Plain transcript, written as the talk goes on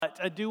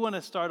But I do want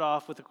to start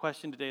off with a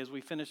question today as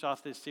we finish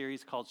off this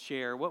series called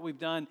Share. What we've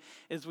done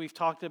is we've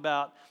talked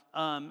about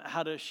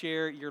how to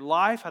share your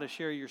life, how to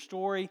share your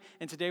story.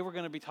 And today we're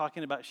going to be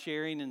talking about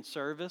sharing in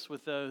service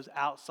with those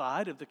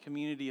outside of the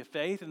community of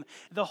faith. And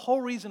the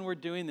whole reason we're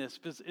doing this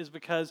is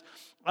because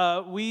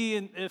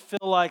we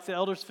feel like, the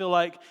elders feel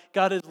like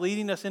God is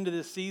leading us into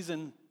this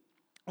season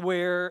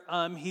where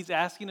he's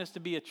asking us to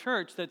be a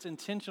church that's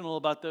intentional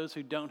about those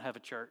who don't have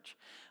a church.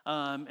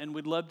 And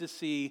we'd love to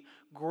see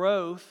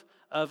growth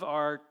of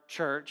our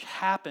church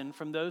happen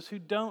from those who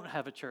don't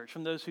have a church,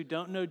 from those who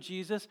don't know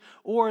Jesus,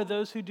 or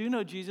those who do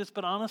know Jesus,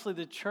 but honestly,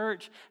 the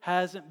church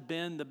hasn't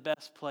been the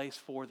best place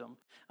for them.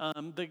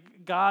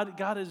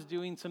 God is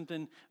doing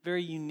something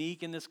very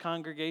unique in this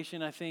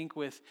congregation, I think,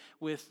 with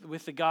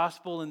the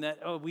gospel, and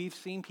that we've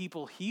seen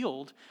people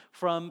healed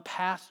from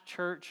past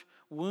church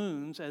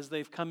wounds as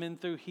they've come in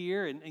through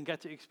here and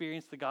got to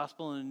experience the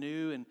gospel in a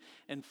new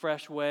and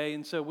fresh way.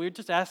 And so we're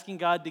just asking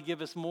God to give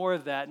us more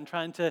of that and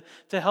trying to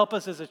help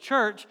us as a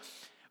church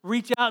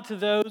reach out to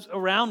those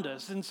around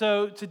us. And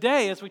so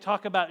today, as we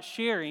talk about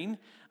sharing,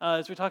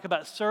 as we talk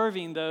about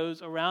serving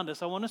those around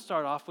us, I want to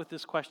start off with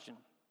this question.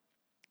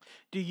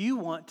 Do you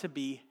want to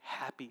be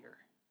happier?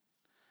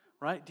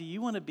 Right? Do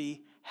you want to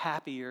be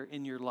happier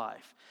in your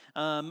life?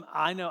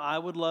 I know I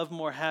would love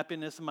more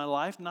happiness in my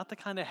life, not the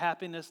kind of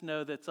happiness,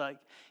 that's like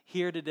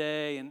here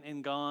today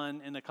and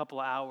gone in a couple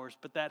of hours,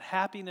 but that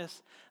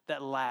happiness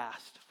that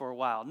lasts for a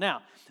while.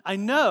 Now, I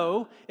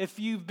know if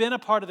you've been a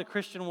part of the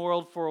Christian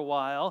world for a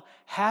while,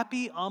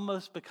 happy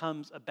almost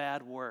becomes a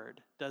bad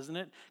word, doesn't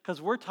it?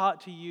 Because we're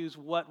taught to use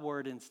what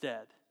word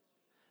instead?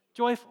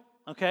 Joyful,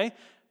 okay?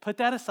 Put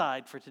that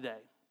aside for today,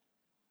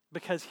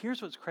 because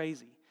here's what's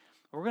crazy.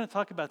 We're going to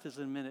talk about this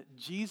in a minute.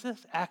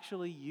 Jesus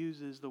actually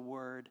uses the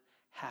word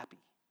happy.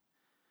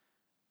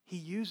 He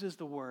uses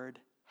the word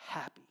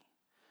happy.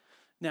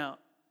 Now,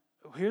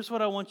 here's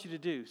what I want you to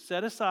do.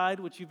 Set aside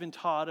what you've been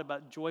taught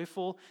about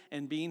joyful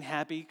and being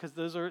happy,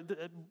 because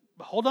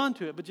hold on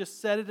to it, but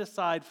just set it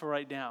aside for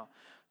right now.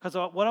 Because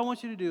what I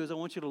want you to do is I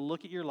want you to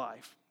look at your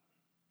life.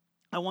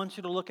 I want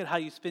you to look at how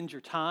you spend your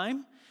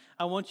time.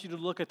 I want you to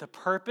look at the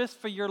purpose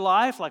for your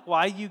life, like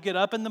why you get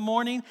up in the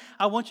morning.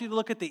 I want you to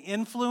look at the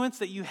influence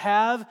that you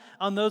have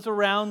on those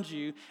around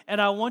you.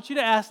 And I want you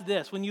to ask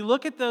this. When you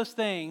look at those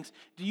things,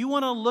 do you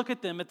want to look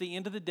at them at the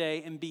end of the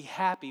day and be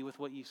happy with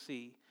what you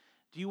see?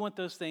 Do you want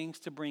those things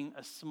to bring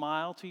a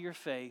smile to your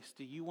face?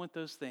 Do you want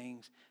those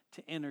things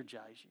to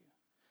energize you?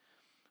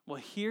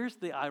 Well, here's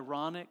the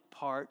ironic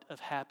part of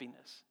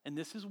happiness. And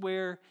this is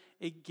where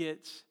it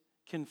gets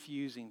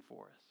confusing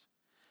for us.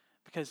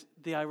 Because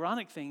the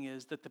ironic thing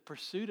is that the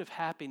pursuit of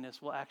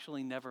happiness will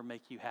actually never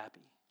make you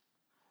happy,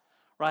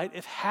 right?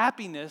 If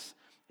happiness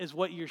is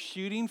what you're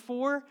shooting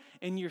for,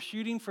 and you're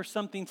shooting for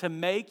something to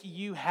make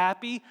you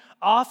happy,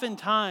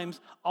 oftentimes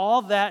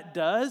all that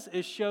does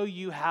is show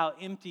you how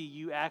empty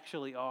you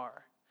actually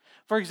are.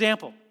 For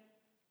example,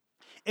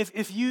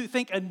 if you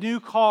think a new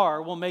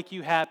car will make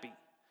you happy,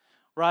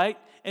 right?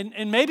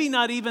 And maybe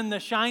not even the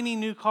shiny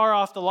new car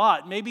off the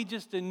lot. Maybe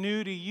just a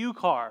new to you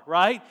car,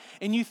 right?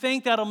 And you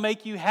think that'll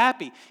make you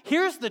happy.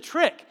 Here's the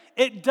trick.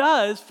 It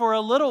does for a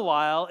little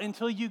while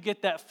until you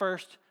get that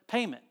first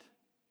payment,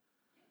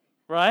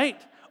 right?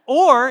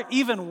 Or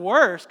even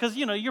worse, because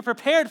you're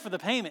prepared for the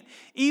payment.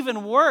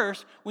 Even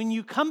worse, when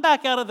you come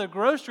back out of the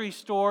grocery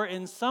store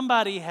and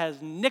somebody has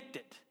nicked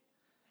it,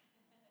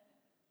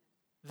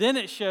 then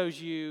it shows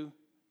you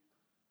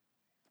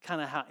kind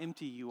of how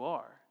empty you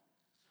are.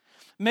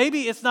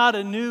 Maybe it's not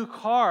a new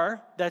car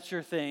that's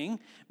your thing.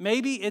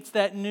 Maybe it's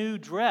that new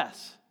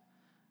dress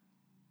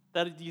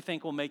that you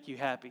think will make you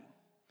happy.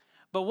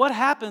 But what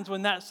happens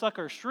when that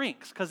sucker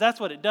shrinks? Because that's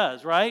what it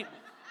does, right?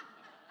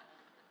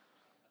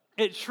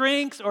 It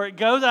shrinks or it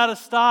goes out of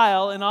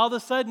style, and all of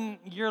a sudden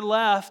you're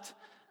left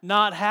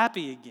not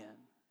happy again.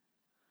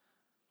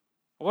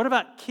 What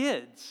about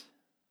kids?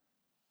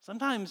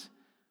 Sometimes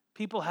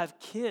people have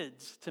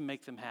kids to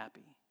make them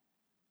happy.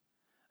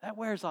 That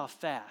wears off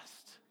fast.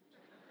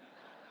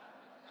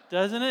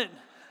 Doesn't it?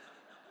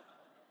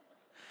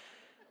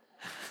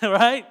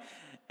 Right?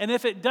 And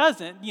if it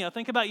doesn't,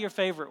 think about your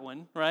favorite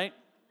one, right?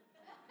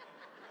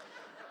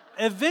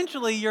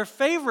 Eventually, your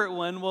favorite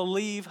one will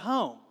leave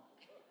home,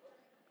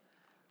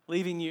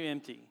 leaving you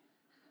empty.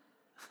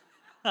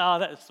 Oh,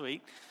 that was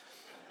sweet.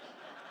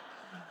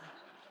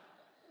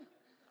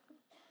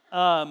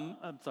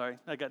 I'm sorry,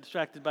 I got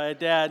distracted by a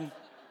dad.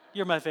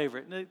 You're my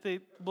favorite.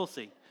 We'll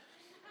see.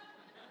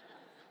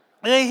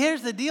 And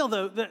here's the deal,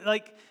 though.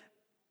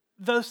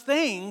 Those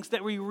things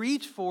that we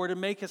reach for to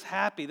make us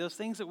happy, those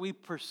things that we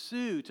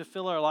pursue to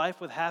fill our life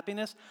with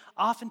happiness,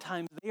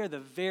 oftentimes they are the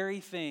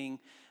very thing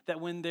that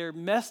when they're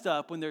messed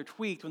up, when they're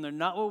tweaked, when they're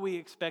not what we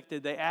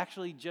expected, they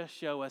actually just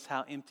show us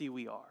how empty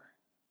we are,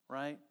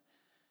 right?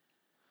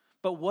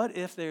 But what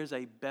if there's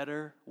a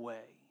better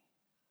way?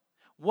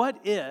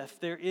 What if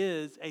there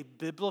is a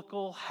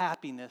biblical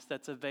happiness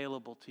that's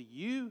available to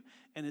you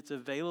and it's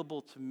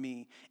available to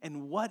me?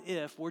 And what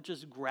if we're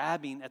just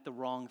grabbing at the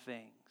wrong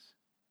things?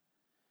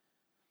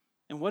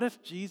 And what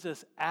if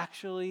Jesus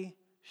actually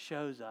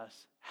shows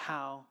us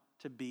how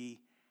to be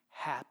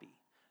happy.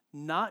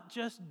 Not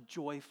just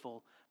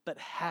joyful, but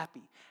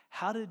happy.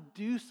 How to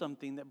do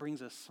something that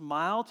brings a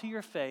smile to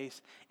your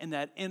face and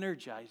that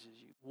energizes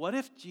you. What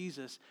if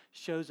Jesus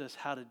shows us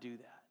how to do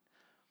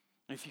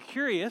that? If you're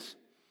curious,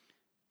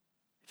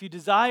 if you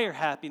desire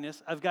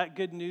happiness, I've got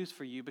good news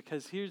for you,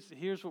 because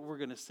here's what we're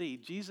going to see.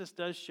 Jesus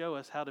does show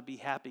us how to be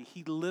happy.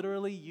 He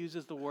literally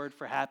uses the word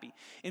for happy.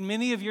 In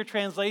many of your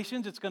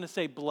translations, it's going to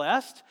say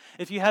blessed.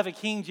 If you have a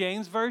King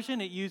James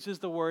version, it uses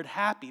the word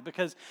happy,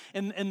 because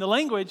in the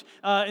language,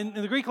 in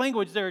the Greek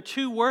language, there are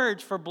two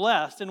words for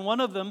blessed, and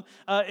one of them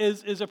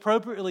is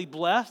appropriately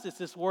blessed. It's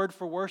this word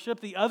for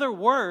worship. The other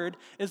word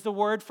is the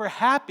word for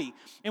happy.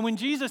 And when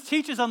Jesus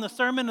teaches on the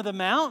Sermon on the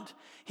Mount,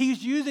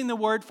 he's using the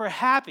word for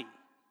happy.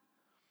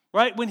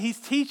 Right? When he's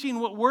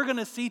teaching what we're going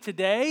to see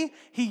today,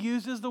 he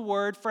uses the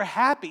word for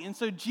happy. And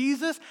so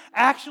Jesus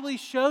actually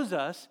shows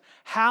us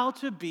how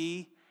to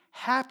be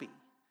happy.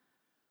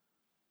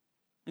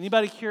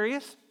 Anybody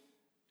curious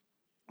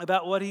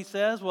about what he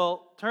says?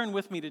 Well, turn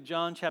with me to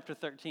John chapter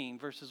 13,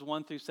 verses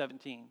 1 through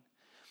 17.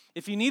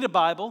 If you need a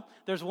Bible,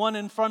 there's one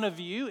in front of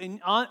you.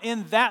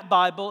 In that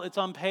Bible, it's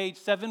on page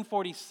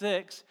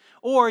 746.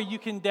 Or you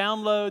can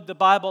download the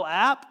Bible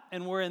app,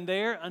 and we're in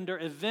there under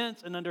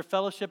events and under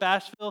Fellowship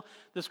Asheville.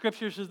 The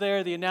scriptures are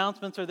there. The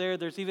announcements are there.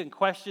 There's even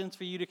questions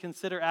for you to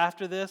consider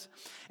after this.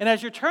 And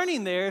as you're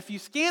turning there, if you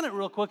scan it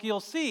real quick, you'll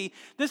see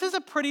this is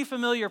a pretty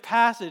familiar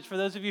passage for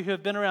those of you who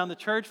have been around the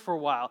church for a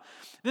while.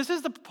 This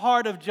is the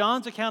part of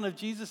John's account of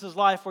Jesus'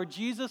 life where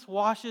Jesus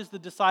washes the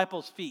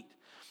disciples' feet.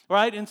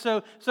 Right? And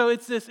so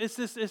it's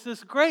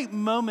this great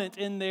moment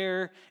in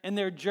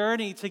their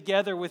journey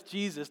together with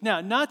Jesus. Now,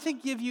 not to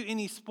give you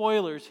any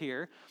spoilers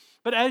here,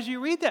 but as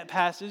you read that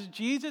passage,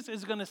 Jesus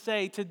is going to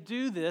say to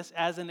do this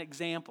as an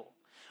example.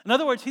 In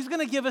other words, he's going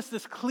to give us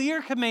this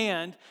clear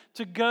command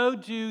to go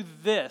do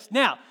this.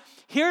 Now,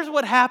 here's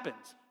what happens.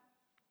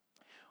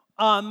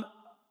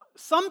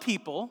 Some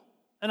people,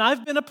 and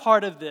I've been a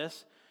part of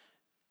this,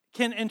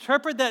 can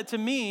interpret that to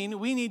mean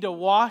we need to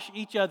wash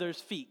each other's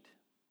feet.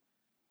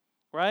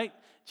 Right?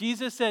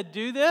 Jesus said,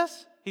 do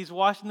this. He's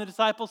washing the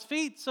disciples'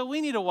 feet, so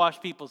we need to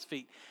wash people's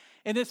feet.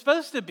 And it's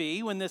supposed to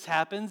be, when this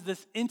happens,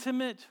 this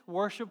intimate,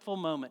 worshipful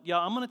moment.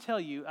 Y'all, I'm going to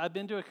tell you, I've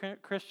been to a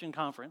Christian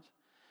conference.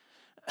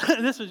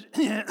 This was,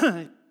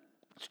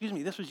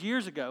 this was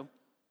years ago,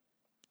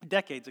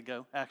 decades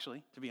ago,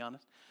 actually, to be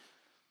honest.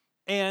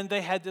 And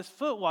they had this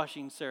foot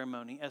washing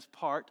ceremony as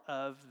part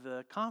of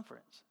the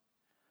conference.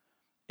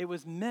 It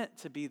was meant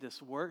to be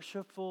this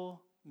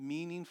worshipful,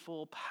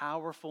 meaningful,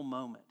 powerful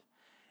moment.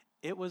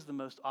 It was the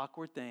most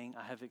awkward thing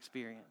I have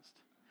experienced.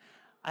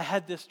 I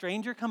had this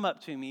stranger come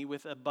up to me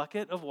with a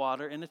bucket of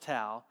water and a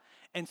towel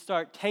and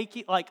start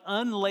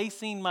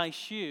unlacing my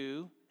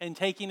shoe and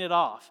taking it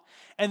off,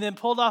 and then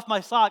pulled off my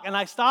sock. And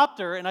I stopped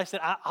her and I said,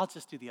 I'll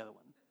just do the other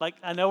one.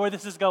 I know where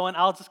this is going.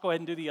 I'll just go ahead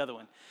and do the other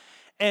one.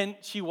 And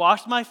she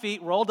washed my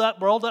feet, rolled up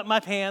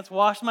my pants,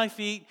 washed my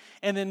feet,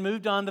 and then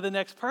moved on to the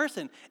next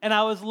person. And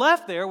I was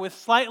left there with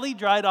slightly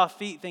dried off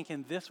feet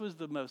thinking this was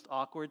the most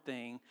awkward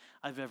thing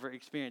I've ever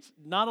experienced.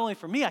 Not only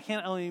for me, I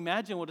can't only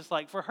imagine what it's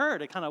like for her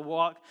to kind of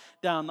walk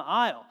down the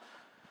aisle.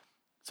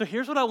 So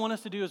here's what I want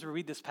us to do as we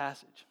read this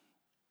passage.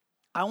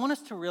 I want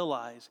us to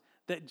realize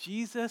that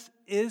Jesus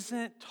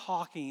isn't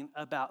talking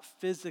about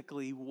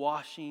physically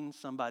washing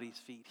somebody's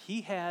feet.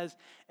 He has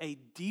a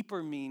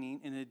deeper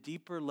meaning and a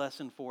deeper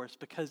lesson for us,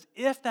 because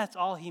if that's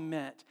all he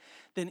meant,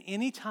 then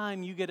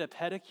anytime you get a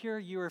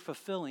pedicure, you are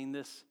fulfilling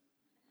this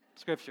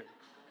scripture,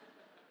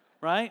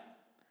 right?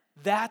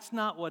 That's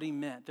not what he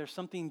meant. There's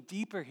something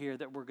deeper here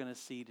that we're going to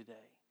see today.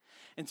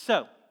 And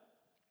so,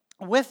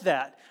 with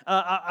that,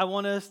 I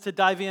want us to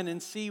dive in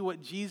and see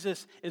what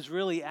Jesus is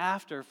really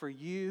after for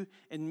you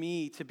and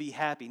me to be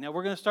happy. Now,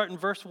 we're going to start in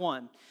verse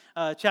 1.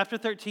 Chapter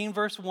 13,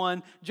 verse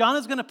 1. John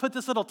is going to put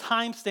this little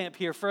timestamp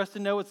here for us to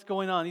know what's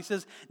going on. He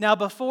says, now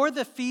before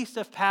the Feast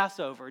of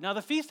Passover. Now,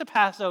 the Feast of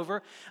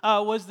Passover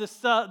was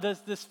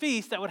this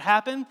feast that would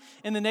happen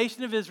in the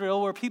nation of Israel,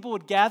 where people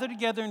would gather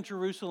together in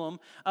Jerusalem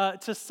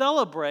to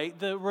celebrate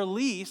the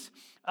release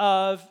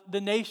of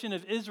the nation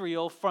of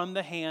Israel from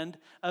the hand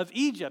of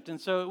Egypt. And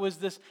so it was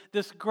this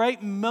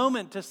great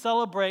moment to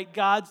celebrate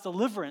God's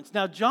deliverance.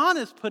 Now, John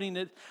is putting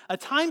a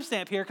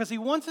timestamp here because he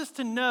wants us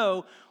to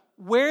know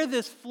where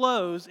this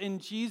flows in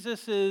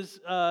Jesus'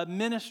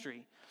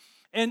 ministry.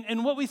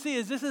 And what we see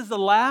is this is the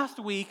last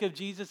week of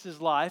Jesus'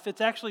 life. It's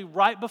actually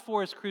right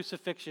before his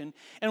crucifixion.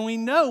 And we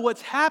know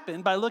what's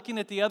happened by looking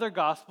at the other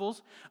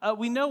Gospels.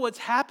 We know what's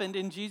happened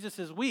in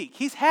Jesus' week.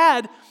 He's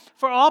had,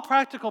 for all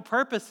practical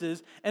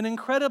purposes, an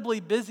incredibly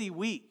busy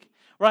week,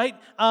 right?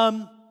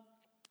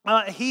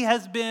 He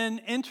has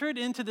been ushered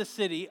into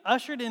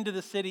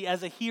the city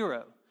as a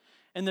hero.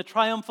 And the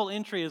triumphal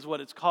entry is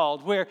what it's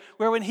called, where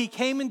when he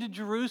came into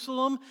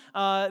Jerusalem,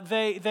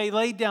 they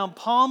laid down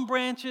palm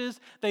branches,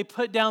 they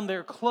put down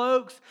their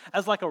cloaks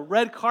as like a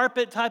red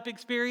carpet type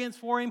experience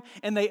for him,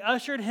 and they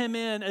ushered him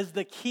in as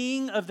the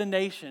king of the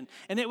nation.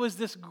 And it was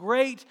this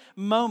great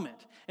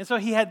moment. And so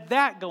he had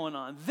that going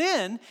on.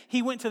 Then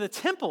he went to the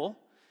temple,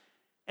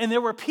 And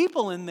there were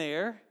people in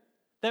there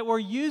that were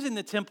using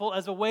the temple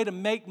as a way to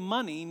make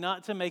money,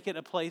 not to make it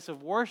a place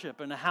of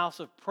worship and a house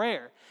of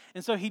prayer.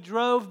 And so he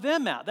drove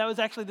them out. That was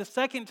actually the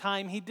second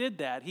time he did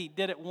that. He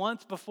did it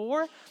once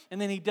before,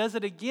 and then he does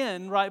it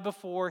again right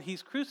before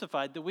he's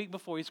crucified, the week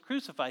before he's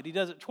crucified. He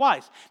does it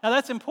twice. Now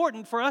that's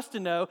important for us to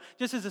know,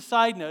 just as a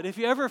side note. If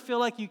you ever feel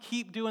like you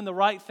keep doing the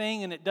right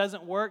thing and it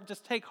doesn't work,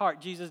 just take heart.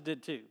 Jesus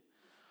did too,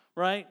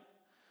 right?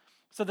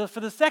 So for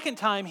the second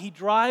time, he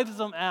drives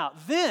them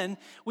out. Then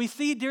we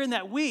see during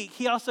that week,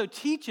 he also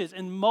teaches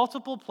in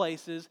multiple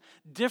places,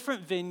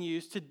 different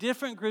venues, to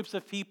different groups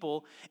of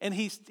people, and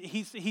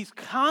he's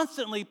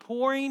constantly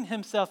pouring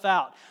himself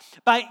out.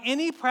 By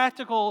any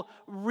practical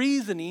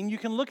reasoning, you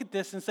can look at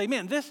this and say,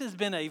 man, this has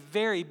been a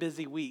very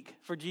busy week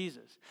for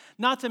Jesus.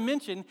 Not to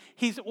mention,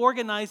 he's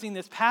organizing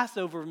this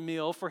Passover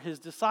meal for his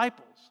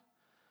disciples.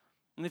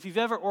 And if you've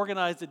ever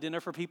organized a dinner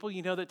for people,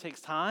 you know that it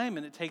takes time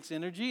and it takes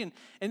energy.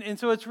 And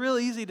so it's real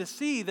easy to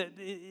see that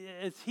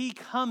as he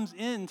comes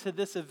into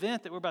this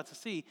event that we're about to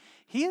see,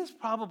 he is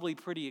probably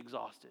pretty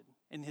exhausted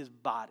in his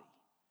body.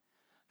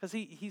 Because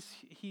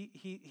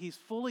he's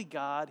fully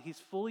God, he's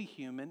fully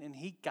human, and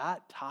he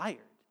got tired.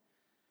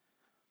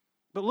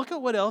 But look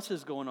at what else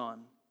is going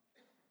on.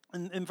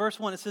 In verse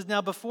 1, it says,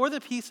 now before the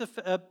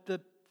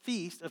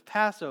feast of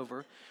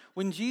Passover,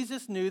 when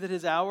Jesus knew that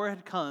his hour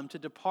had come to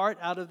depart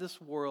out of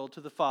this world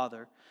to the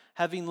Father,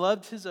 having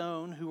loved his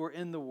own who were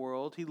in the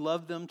world, he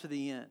loved them to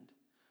the end.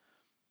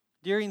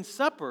 During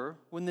supper,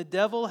 when the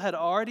devil had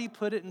already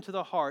put it into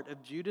the heart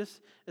of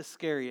Judas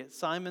Iscariot,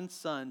 Simon's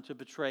son, to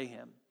betray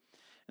him.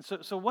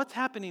 And so what's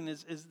happening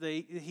is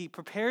he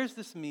prepares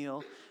this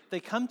meal, they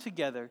come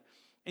together,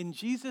 and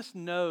Jesus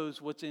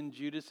knows what's in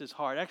Judas's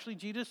heart. Actually,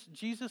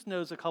 Jesus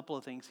knows a couple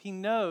of things. He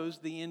knows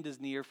the end is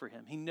near for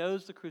him. He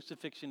knows the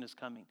crucifixion is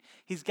coming.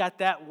 He's got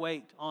that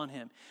weight on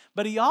him.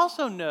 But he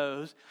also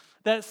knows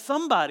that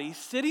somebody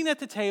sitting at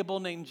the table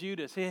named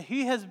Judas,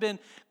 he has been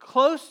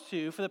close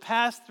to for the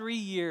past 3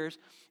 years,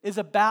 is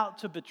about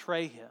to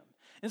betray him.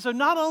 And so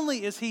not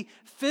only is he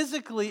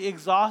physically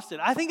exhausted,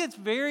 I think it's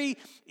very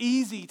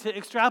easy to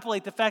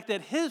extrapolate the fact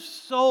that his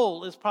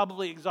soul is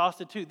probably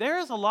exhausted too. There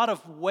is a lot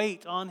of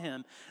weight on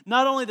him.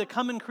 Not only the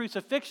coming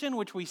crucifixion,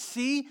 which we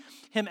see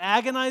him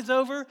agonize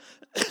over,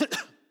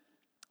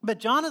 but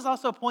John is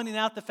also pointing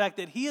out the fact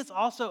that he is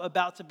also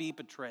about to be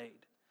betrayed.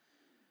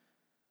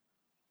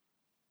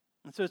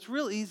 And so it's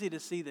real easy to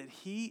see that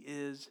he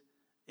is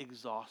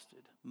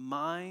exhausted,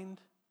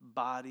 mind,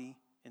 body,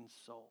 and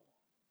soul.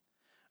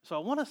 So I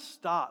want to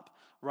stop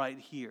right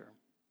here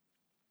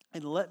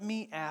and let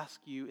me ask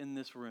you in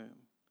this room,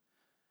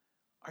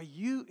 are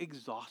you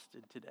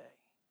exhausted today?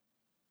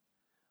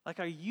 Like,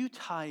 are you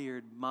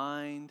tired,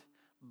 mind,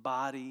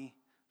 body,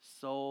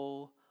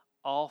 soul,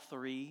 all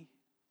three?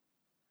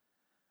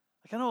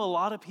 Like, I know a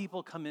lot of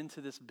people come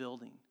into this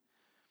building,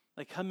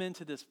 they come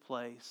into this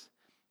place,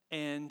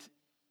 and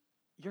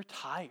you're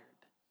tired.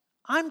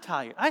 I'm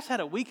tired. I just had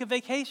a week of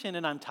vacation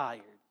and I'm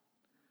tired.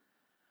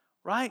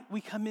 Right?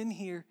 We come in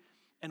here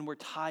and we're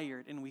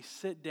tired, and we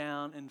sit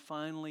down, and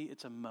finally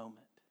it's a moment.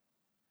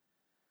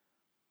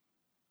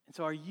 And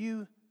so are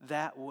you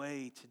that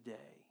way today?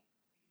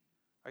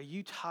 Are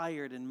you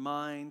tired in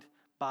mind,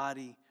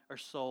 body, or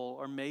soul,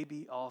 or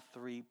maybe all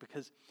three?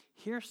 Because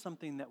here's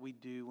something that we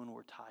do when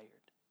we're tired,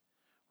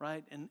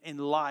 right? In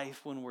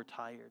life, when we're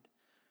tired.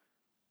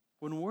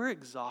 When we're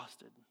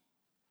exhausted,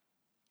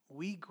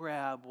 we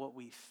grab what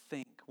we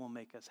think will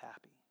make us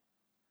happy.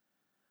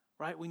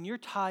 Right? When you're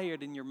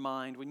tired in your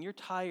mind, when you're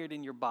tired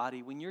in your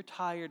body, when you're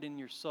tired in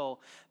your soul,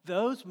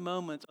 those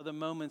moments are the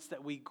moments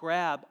that we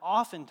grab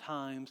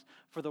oftentimes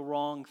for the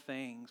wrong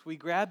things. We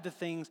grab the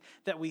things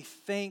that we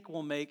think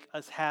will make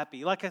us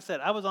happy. Like I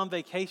said, I was on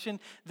vacation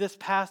this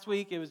past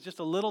week. It was just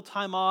a little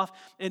time off,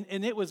 and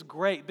it was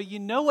great. But you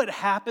know what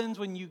happens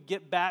when you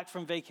get back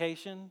from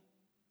vacation?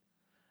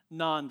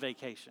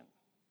 Non-vacation.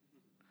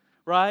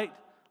 Right?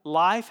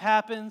 Life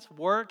happens,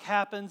 work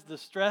happens, the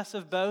stress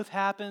of both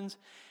happens.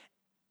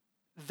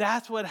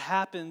 That's what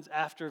happens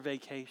after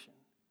vacation.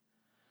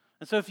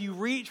 And so if you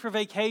reach for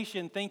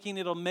vacation thinking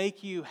it'll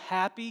make you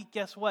happy,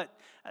 guess what?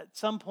 At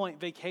some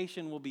point,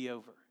 vacation will be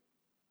over.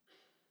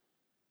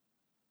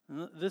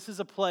 This is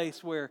a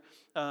place where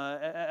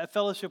at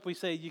Fellowship we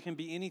say you can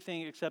be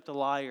anything except a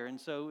liar.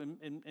 And so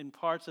in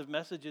parts of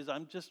messages,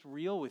 I'm just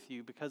real with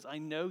you because I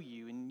know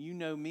you and you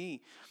know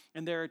me.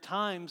 And there are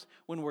times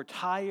when we're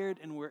tired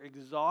and we're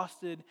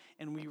exhausted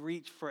and we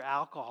reach for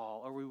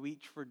alcohol or we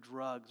reach for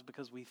drugs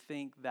because we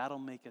think that'll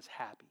make us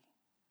happy.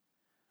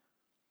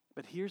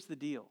 But here's the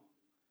deal.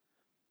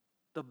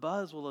 The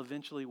buzz will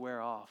eventually wear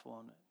off,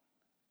 won't it?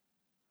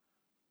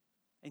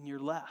 And you're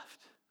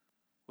left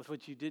with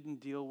what you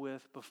didn't deal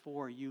with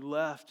before. You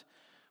left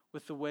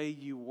with the way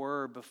you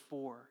were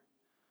before.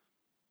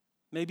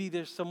 Maybe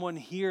there's someone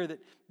here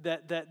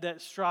that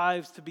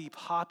strives to be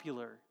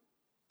popular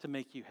to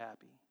make you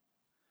happy.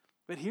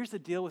 But here's the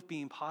deal with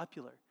being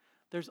popular.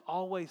 There's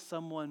always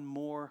someone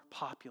more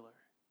popular.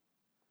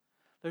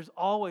 There's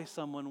always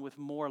someone with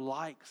more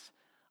likes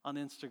on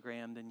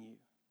Instagram than you.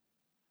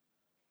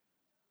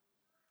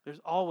 There's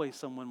always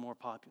someone more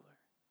popular.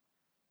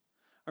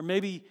 Or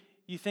maybe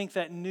you think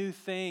that new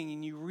thing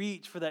and you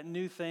reach for that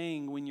new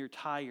thing when you're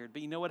tired.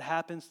 But you know what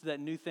happens to that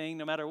new thing,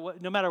 no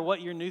matter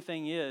what your new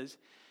thing is?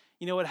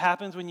 You know what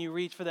happens when you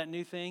reach for that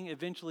new thing?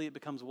 Eventually it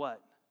becomes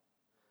what?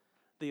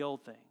 The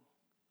old thing.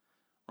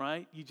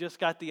 Right? You just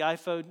got the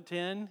iPhone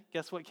 10.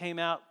 Guess what came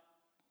out?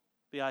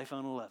 The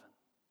iPhone 11.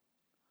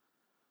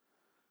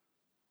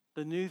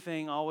 The new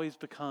thing always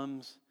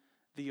becomes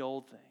the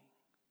old thing.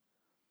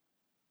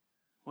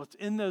 Well, it's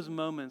in those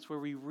moments where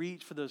we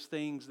reach for those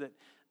things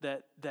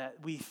that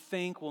we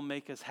think will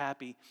make us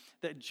happy,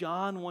 that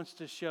John wants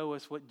to show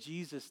us what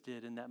Jesus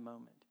did in that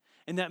moment.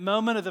 In that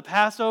moment of the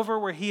Passover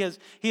where he has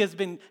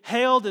been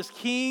hailed as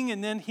king,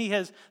 and then he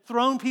has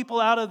thrown people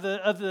out of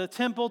the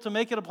temple to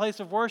make it a place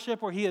of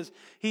worship, where he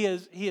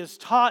has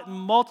taught in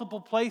multiple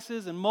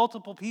places and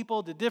multiple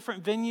people to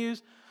different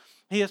venues.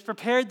 He has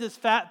prepared this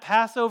fat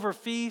Passover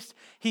feast.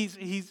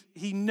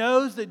 He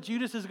knows that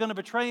Judas is going to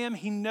betray him.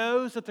 He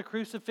knows that the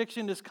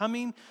crucifixion is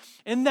coming.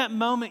 In that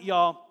moment,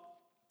 y'all,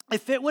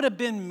 if it would have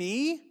been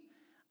me,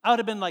 I would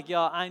have been like,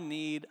 y'all, I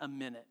need a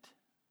minute.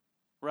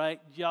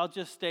 Right? Y'all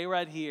just stay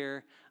right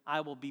here.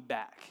 I will be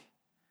back.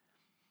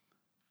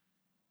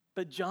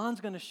 But John's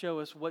going to show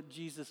us what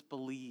Jesus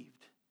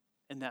believed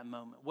in that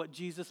moment. What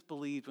Jesus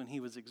believed when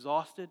he was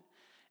exhausted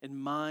in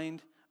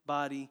mind,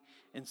 body,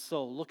 and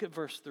soul. Look at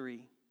verse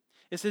 3.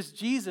 It says,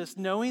 Jesus,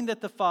 knowing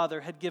that the Father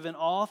had given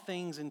all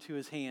things into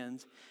his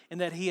hands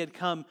and that he had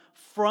come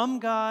from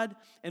God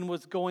and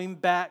was going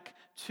back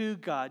to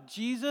God.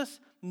 Jesus,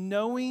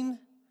 knowing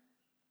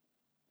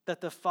that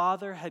the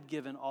Father had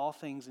given all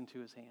things into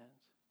his hands.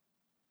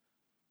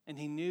 And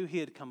he knew he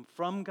had come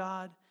from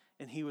God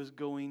and he was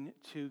going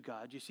to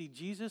God. You see,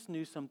 Jesus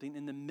knew something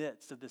in the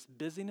midst of this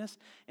busyness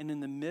and in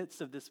the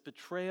midst of this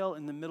betrayal,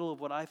 in the middle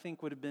of what I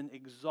think would have been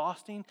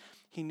exhausting.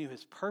 He knew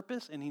his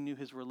purpose and he knew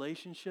his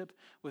relationship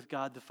with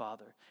God the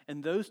Father.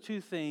 And those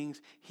two things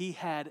he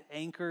had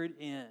anchored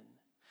in,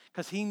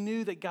 because he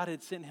knew that God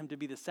had sent him to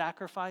be the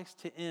sacrifice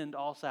to end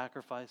all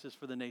sacrifices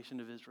for the nation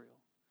of Israel.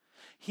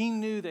 He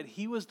knew that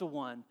he was the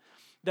one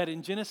that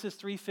in Genesis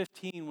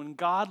 3:15, when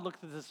God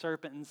looked at the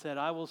serpent and said,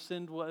 I will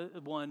send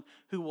one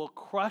who will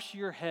crush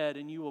your head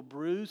and you will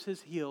bruise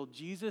his heel,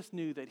 Jesus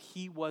knew that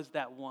he was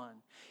that one.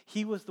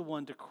 He was the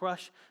one to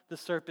crush the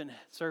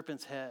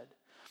serpent's head.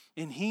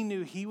 And he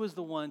knew he was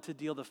the one to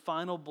deal the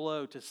final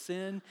blow to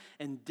sin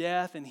and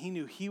death. And he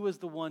knew he was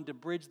the one to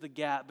bridge the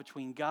gap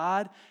between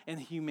God and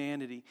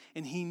humanity.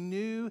 And he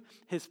knew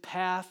his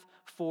path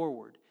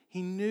forward.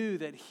 He knew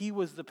that he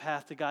was the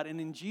path to God. And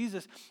in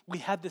Jesus, we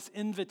have this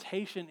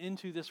invitation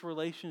into this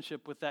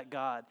relationship with that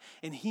God.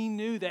 And he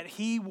knew that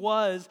he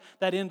was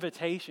that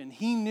invitation.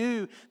 He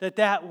knew that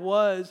that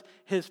was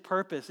his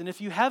purpose. And if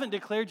you haven't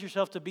declared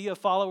yourself to be a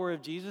follower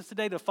of Jesus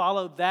today, to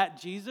follow that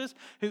Jesus,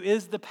 who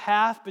is the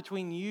path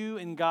between you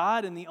and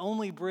God and the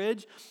only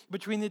bridge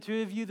between the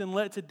two of you, then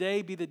let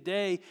today be the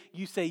day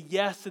you say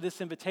yes to this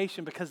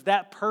invitation, because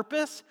that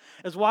purpose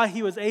is why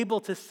he was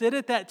able to sit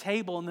at that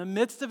table in the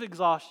midst of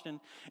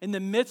exhaustion, in the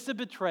midst of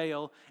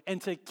betrayal,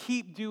 and to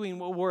keep doing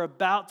what we're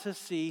about to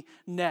see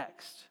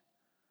next.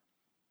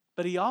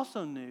 But he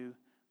also knew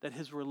that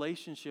his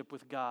relationship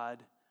with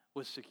God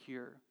was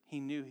secure.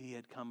 He knew he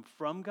had come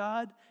from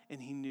God,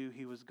 and he knew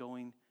he was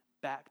going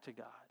back to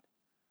God.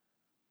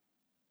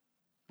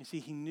 You see,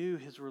 he knew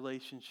his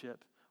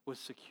relationship was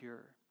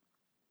secure.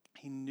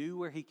 He knew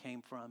where he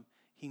came from.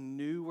 He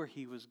knew where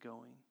he was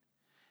going.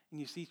 And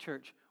you see,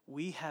 church,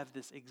 we have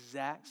this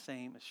exact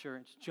same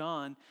assurance.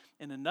 John,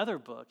 in another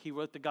book, he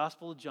wrote the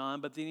Gospel of John,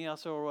 but then he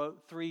also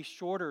wrote 3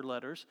 shorter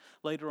letters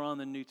later on in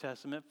the New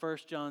Testament, 1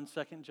 John,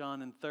 2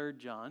 John, and 3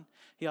 John.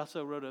 He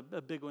also wrote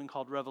a big one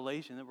called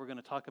Revelation that we're going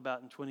to talk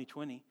about in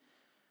 2020.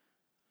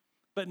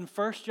 But in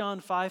 1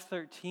 John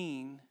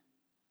 5:13,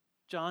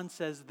 John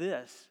says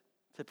this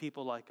to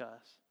people like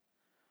us.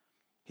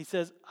 He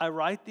says, I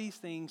write these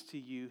things to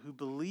you who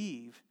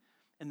believe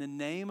in the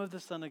name of the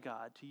Son of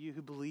God, to you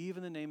who believe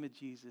in the name of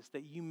Jesus,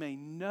 that you may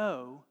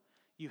know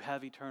you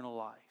have eternal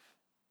life.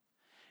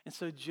 And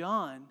so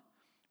John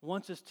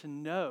wants us to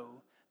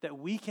know that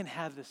we can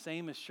have the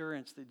same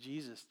assurance that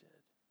Jesus did.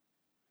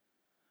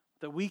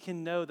 That we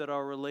can know that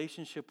our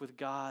relationship with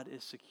God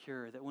is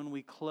secure. That when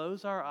we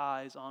close our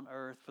eyes on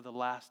earth for the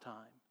last time,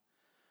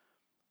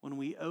 when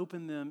we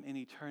open them in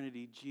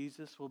eternity,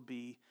 Jesus will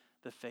be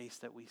the face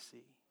that we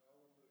see.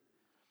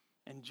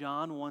 And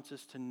John wants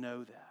us to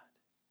know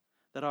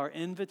that our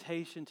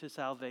invitation to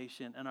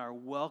salvation and our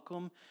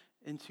welcome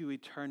into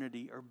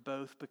eternity are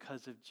both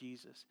because of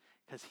Jesus,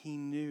 because he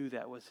knew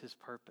that was his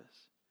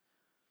purpose.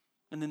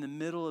 And in the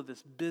middle of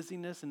this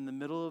busyness, in the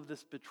middle of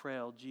this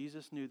betrayal,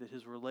 Jesus knew that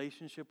his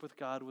relationship with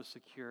God was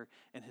secure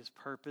and his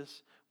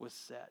purpose was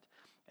set.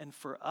 And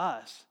for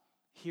us,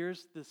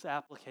 here's this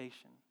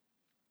application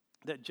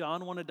that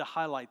John wanted to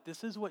highlight.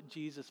 This is what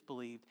Jesus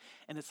believed.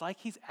 And it's like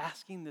he's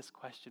asking this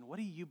question: what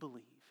do you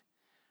believe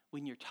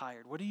when you're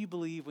tired? What do you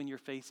believe when you're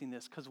facing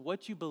this? Because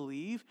what you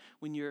believe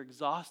when you're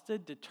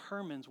exhausted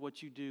determines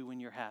what you do when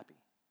you're happy.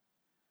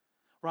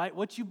 right?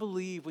 What you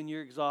believe when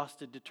you're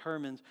exhausted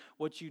determines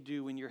what you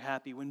do when you're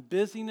happy. When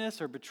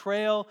busyness or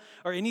betrayal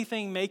or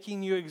anything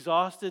making you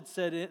exhausted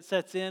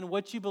sets in,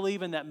 what you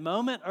believe in that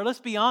moment, or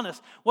let's be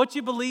honest, what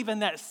you believe in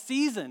that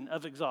season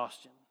of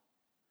exhaustion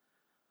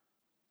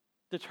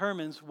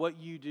determines what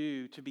you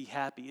do to be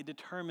happy. It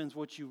determines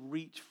what you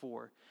reach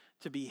for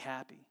to be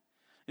happy.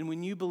 And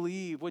when you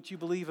believe what you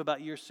believe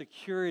about your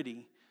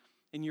security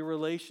in your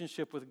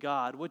relationship with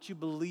God, what you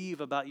believe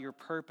about your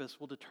purpose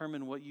will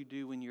determine what you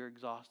do when you're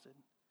exhausted.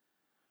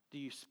 Do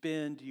you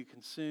spend? Do you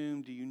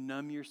consume? Do you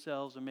numb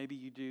yourselves? Or maybe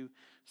you do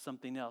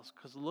something else?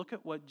 Because look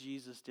at what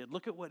Jesus did.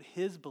 Look at what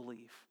his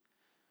belief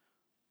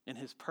and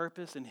his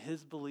purpose and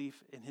his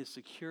belief and his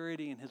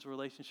security and his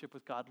relationship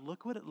with God,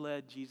 look what it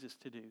led Jesus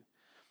to do.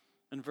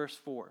 In verse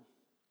 4,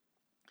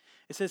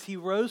 it says, he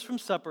rose from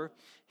supper,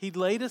 he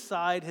laid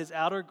aside his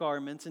outer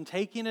garments, and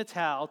taking a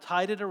towel,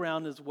 tied it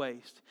around his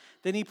waist.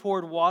 Then he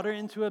poured water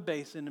into a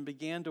basin and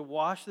began to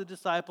wash the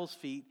disciples'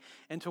 feet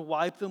and to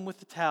wipe them with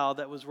the towel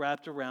that was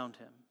wrapped around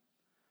him.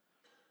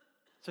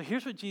 So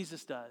here's what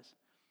Jesus does.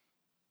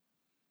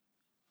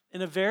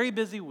 In a very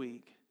busy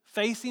week,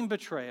 facing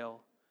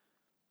betrayal,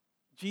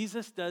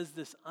 Jesus does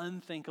this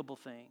unthinkable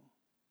thing,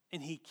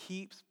 and he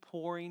keeps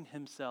pouring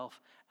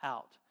himself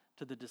out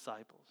to the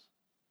disciples.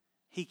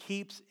 He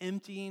keeps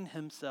emptying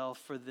himself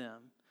for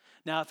them.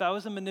 Now, if I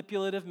was a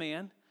manipulative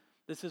man,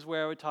 this is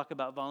where I would talk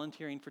about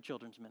volunteering for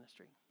children's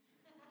ministry.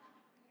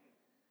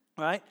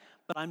 Right?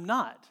 But I'm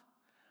not,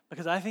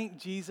 because I think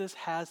Jesus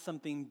has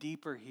something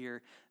deeper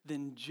here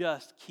than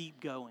just keep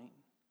going.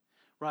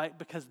 Right?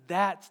 Because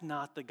that's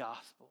not the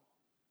gospel.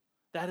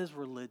 That is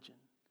religion.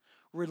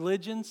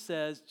 Religion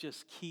says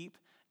just keep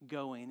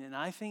going. And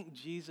I think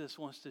Jesus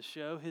wants to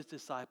show his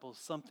disciples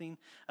something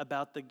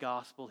about the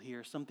gospel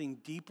here, something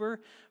deeper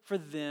for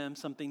them,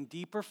 something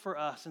deeper for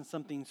us, and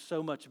something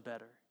so much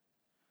better.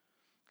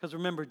 Because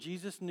remember,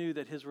 Jesus knew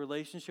that his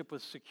relationship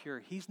was secure.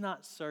 He's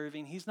not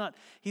serving. He's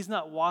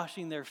not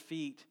washing their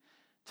feet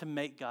to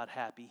make God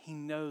happy. He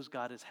knows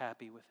God is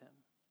happy with him.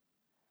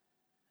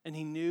 And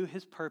he knew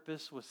his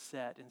purpose was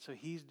set. And so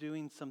he's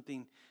doing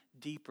something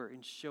deeper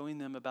and showing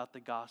them about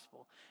the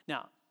gospel.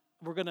 Now,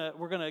 we're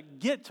gonna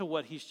get to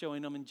what he's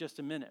showing them in just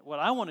a minute. What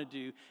I want to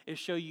do is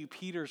show you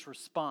Peter's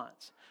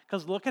response.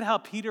 Because look at how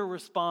Peter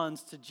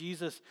responds to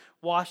Jesus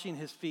washing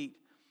his feet.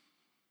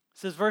 It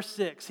says, verse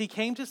 6, he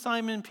came to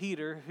Simon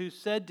Peter, who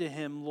said to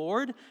him,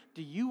 Lord,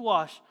 do you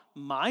wash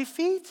my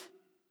feet?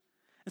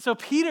 And so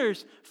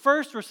Peter's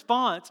first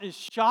response is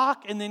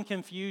shock and then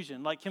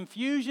confusion, like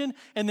confusion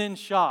and then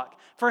shock.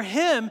 For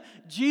him,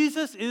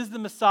 Jesus is the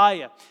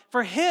Messiah.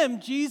 For him,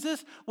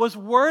 Jesus was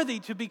worthy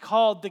to be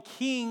called the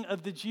King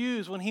of the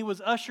Jews when he was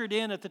ushered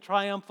in at the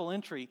triumphal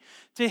entry.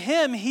 To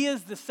him, he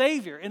is the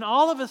Savior. And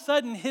all of a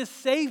sudden, his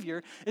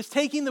Savior is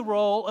taking the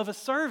role of a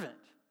servant.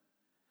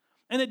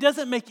 And it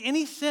doesn't make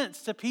any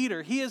sense to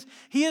Peter. He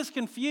is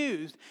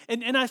confused.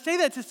 And I say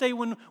that to say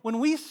when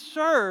we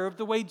serve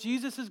the way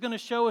Jesus is going to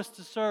show us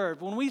to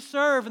serve, when we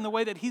serve in the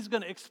way that he's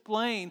going to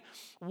explain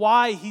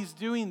why he's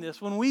doing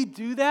this, when we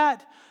do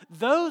that,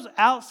 those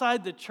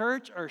outside the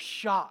church are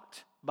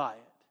shocked by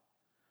it.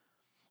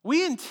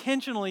 We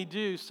intentionally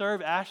do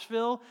serve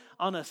Asheville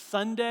on a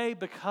Sunday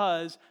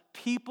because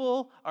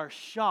people are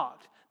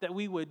shocked that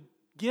we would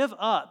give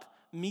up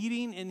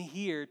meeting in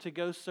here to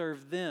go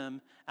serve them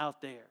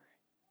out there.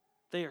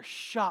 They are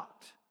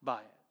shocked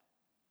by it.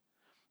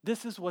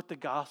 This is what the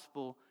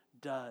gospel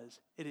does.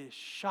 It is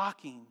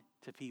shocking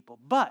to people.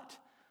 But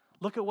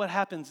look at what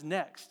happens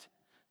next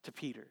to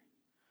Peter. It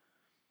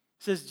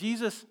says,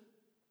 Jesus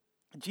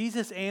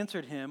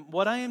answered him,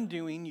 what I am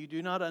doing you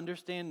do not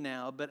understand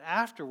now, but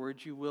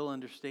afterwards you will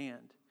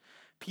understand.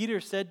 Peter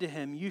said to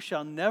him, you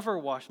shall never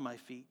wash my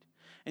feet.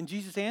 And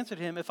Jesus answered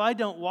him, if I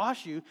don't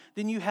wash you,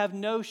 then you have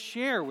no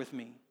share with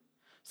me.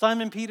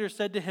 Simon Peter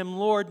said to him,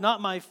 Lord, not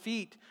my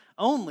feet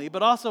only,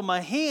 but also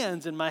my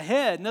hands and my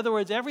head. In other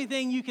words,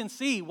 everything you can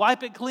see,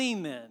 wipe it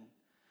clean then.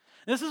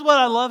 This is what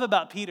I love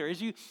about Peter. As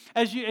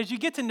you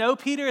get to know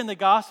Peter in the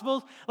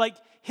Gospels, like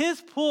his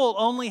pool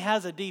only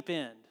has a deep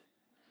end.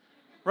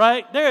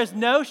 Right? There is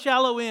no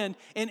shallow end.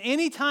 And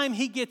anytime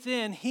he gets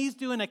in, he's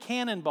doing a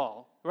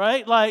cannonball.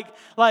 Right? Like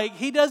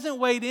he doesn't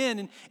wade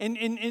in.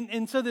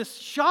 And so this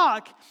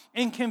shock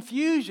and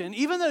confusion,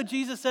 even though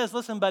Jesus says,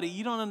 listen, buddy,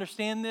 you don't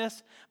understand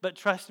this, but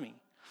trust me.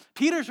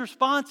 Peter's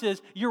response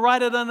is, you're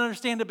right, I don't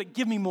understand it, but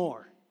give me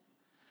more.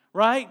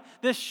 Right?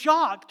 This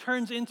shock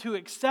turns into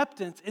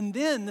acceptance and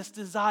then this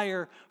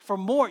desire for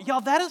more.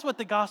 Y'all, that is what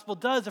the gospel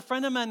does. A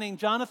friend of mine named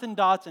Jonathan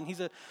Dotson,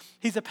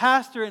 he's a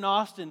pastor in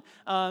Austin.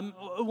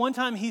 One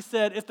time he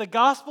said, if the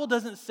gospel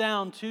doesn't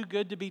sound too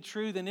good to be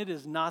true, then it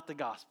is not the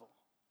gospel.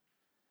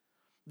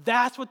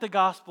 That's what the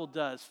gospel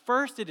does.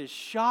 First, it is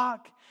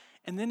shock,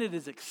 and then it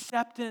is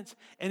acceptance,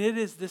 and it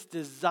is this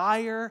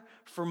desire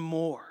for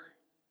more.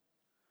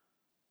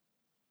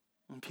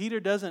 And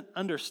Peter doesn't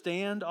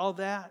understand all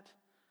that,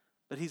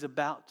 but he's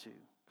about to.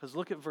 Because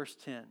look at verse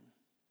 10.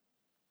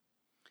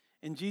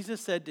 And Jesus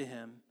said to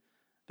him,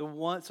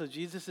 so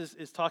Jesus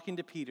is talking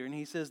to Peter, and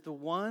he says, the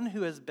one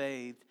who has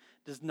bathed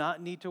does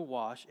not need to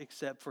wash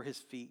except for his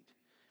feet,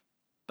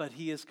 but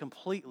he is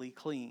completely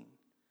clean.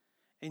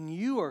 And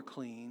you are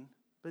clean,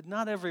 but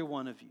not every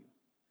one of you.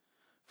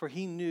 For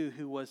he knew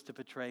who was to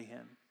betray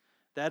him.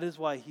 That is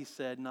why he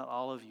said, not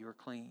all of you are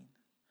clean.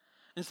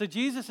 And so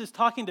Jesus is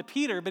talking to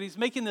Peter, but he's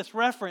making this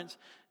reference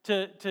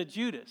to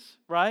Judas,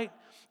 right?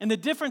 And the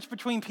difference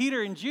between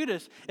Peter and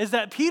Judas is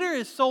that Peter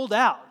is sold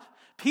out.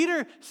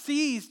 Peter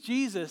sees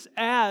Jesus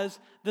as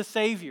the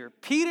Savior.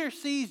 Peter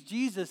sees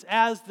Jesus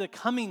as the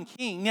coming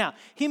King. Now,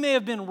 he may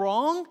have been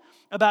wrong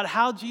about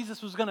how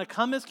Jesus was going to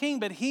come as King,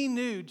 but he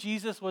knew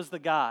Jesus was the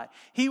guy.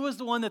 He was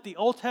the one that the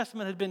Old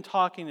Testament had been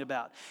talking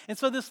about. And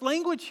so this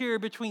language here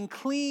between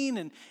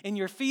clean and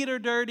your feet are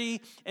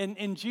dirty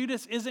and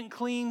Judas isn't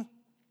clean,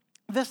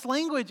 this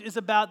language is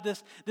about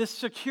this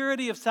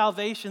security of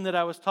salvation that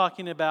I was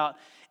talking about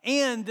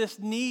and this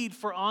need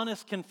for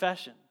honest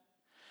confession.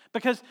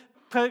 Because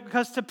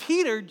to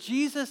Peter,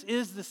 Jesus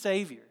is the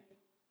Savior.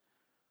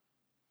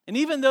 And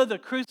even though the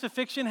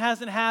crucifixion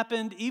hasn't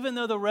happened, even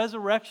though the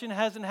resurrection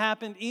hasn't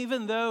happened,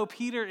 even though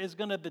Peter is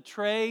going to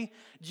betray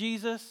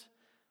Jesus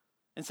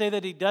and say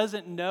that he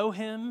doesn't know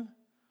him,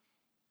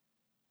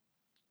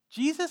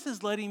 Jesus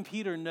is letting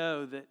Peter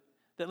know that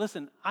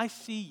listen, I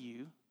see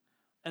you,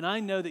 and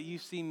I know that you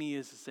see me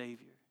as a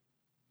Savior.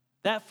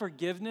 That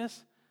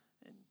forgiveness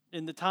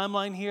in the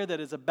timeline here that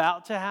is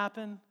about to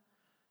happen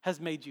has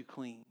made you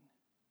clean.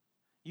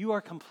 You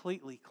are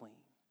completely clean.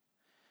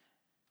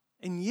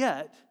 And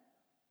yet,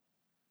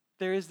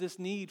 there is this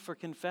need for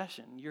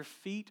confession. Your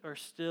feet are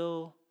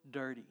still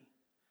dirty.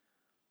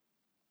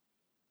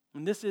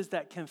 And this is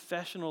that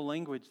confessional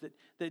language that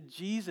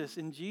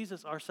in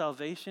Jesus, our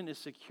salvation is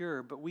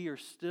secure, but we are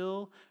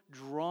still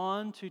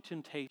drawn to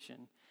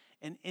temptation.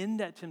 And in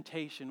that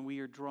temptation, we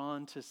are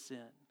drawn to sin.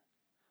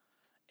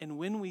 And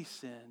when we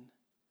sin,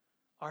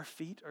 our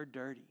feet are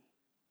dirty.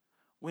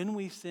 When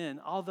we sin,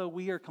 although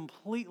we are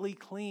completely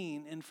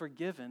clean and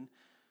forgiven,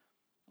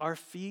 our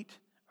feet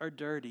are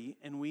dirty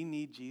and we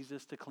need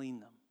Jesus to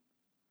clean them.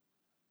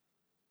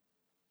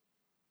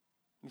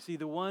 You see,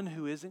 the one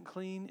who isn't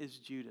clean is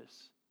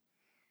Judas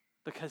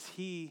because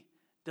he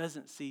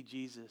doesn't see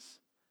Jesus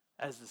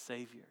as the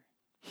Savior.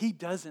 He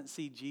doesn't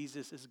see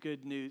Jesus as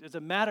good news. As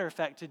a matter of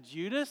fact, to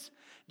Judas,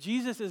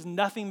 Jesus is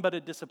nothing but a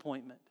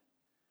disappointment.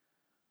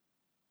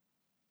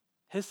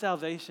 His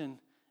salvation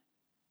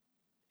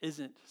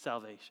isn't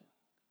salvation.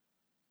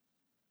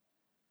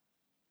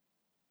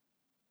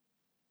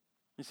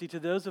 You see, to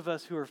those of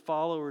us who are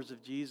followers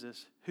of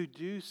Jesus, who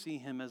do see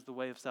him as the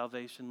way of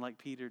salvation like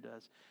Peter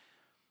does,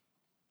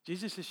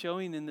 Jesus is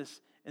showing in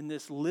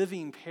this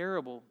living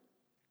parable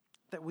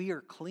that we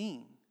are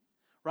clean,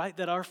 right?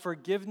 That our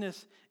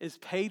forgiveness is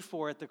paid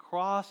for at the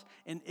cross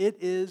and it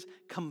is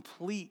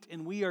complete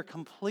and we are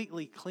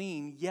completely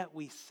clean, yet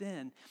we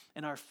sin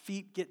and our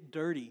feet get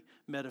dirty,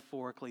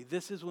 metaphorically.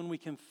 This is when we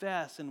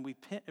confess and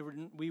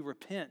we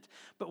repent,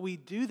 but we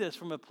do this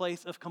from a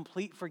place of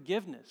complete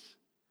forgiveness.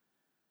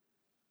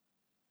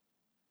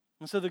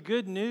 And so the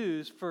good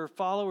news for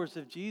followers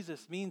of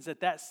Jesus means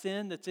that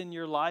sin that's in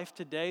your life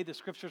today, the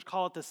scriptures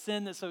call it the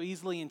sin that so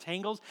easily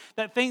entangles,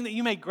 that thing that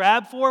you may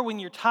grab for when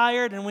you're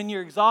tired and when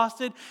you're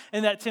exhausted,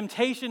 and that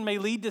temptation may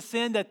lead to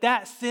sin,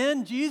 that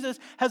sin, Jesus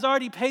has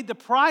already paid the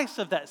price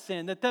of that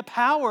sin, that the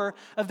power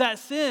of that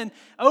sin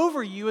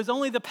over you is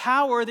only the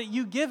power that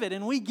you give it,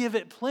 and we give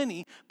it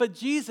plenty, but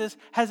Jesus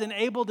has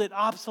enabled it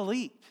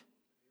obsolete.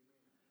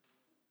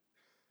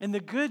 And the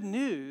good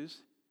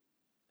news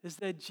is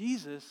that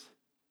Jesus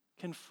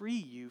can free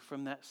you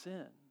from that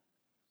sin.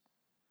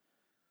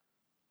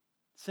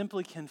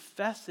 Simply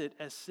confess it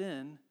as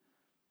sin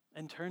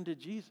and turn to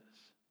Jesus.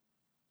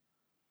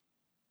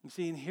 You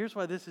see, and here's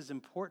why this is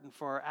important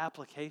for our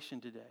application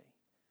today.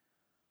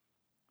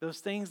 Those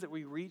things that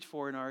we reach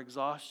for in our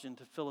exhaustion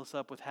to fill us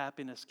up with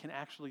happiness can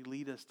actually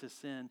lead us to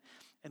sin.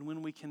 And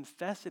when we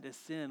confess it as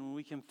sin, when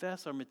we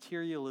confess our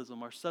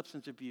materialism, our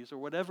substance abuse, or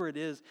whatever it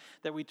is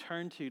that we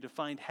turn to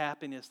find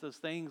happiness, those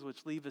things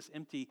which leave us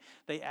empty,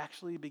 they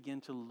actually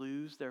begin to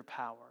lose their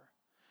power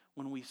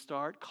when we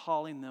start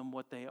calling them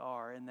what they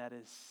are, and that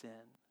is sin.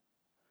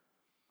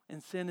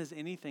 And sin is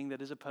anything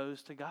that is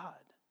opposed to God.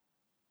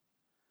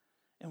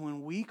 And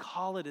when we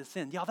call it a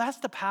sin, y'all, that's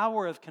the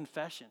power of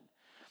confession.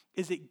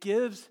 Is it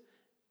gives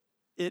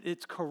it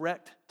its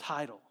correct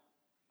title.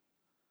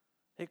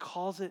 It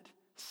calls it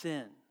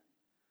sin.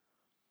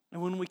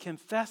 And when we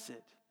confess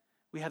it,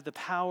 we have the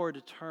power to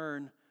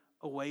turn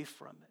away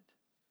from it.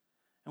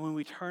 And when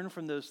we turn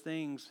from those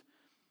things,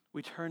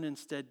 we turn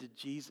instead to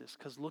Jesus.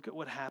 Because look at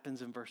what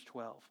happens in verse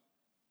 12.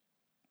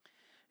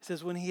 It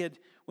says, when he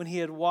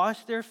had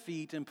washed their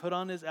feet and put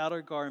on his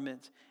outer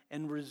garments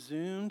and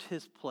resumed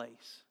his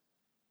place.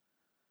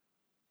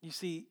 You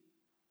see,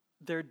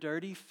 their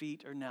dirty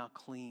feet are now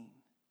clean.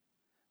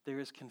 There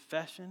is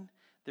confession,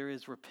 there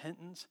is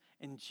repentance,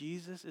 and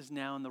Jesus is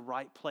now in the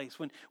right place.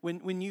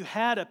 When you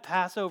had a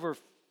Passover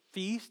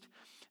feast,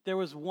 there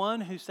was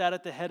one who sat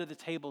at the head of the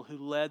table who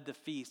led the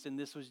feast, and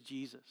this was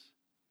Jesus.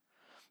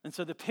 And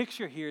so the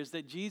picture here is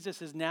that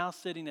Jesus is now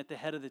sitting at the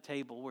head of the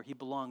table where he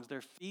belongs.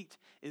 Their feet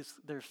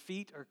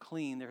are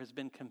clean. There has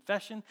been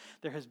confession,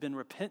 there has been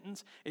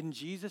repentance, and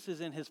Jesus is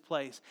in his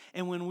place.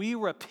 And when we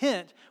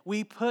repent,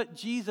 we put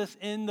Jesus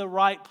in the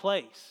right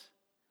place.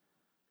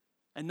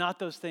 And not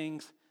those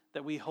things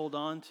that we hold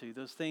on to,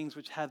 those things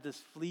which have this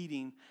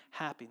fleeting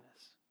happiness.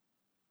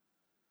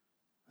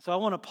 So I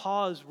want to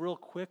pause real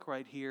quick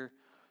right here.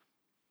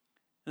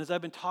 And as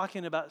I've been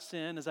talking about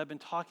sin, as I've been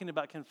talking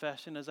about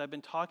confession, as I've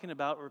been talking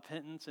about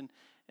repentance,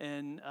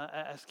 and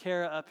as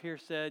Kara up here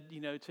said,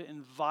 to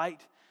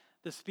invite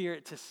the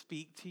Spirit to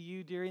speak to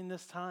you during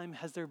this time,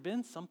 has there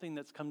been something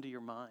that's come to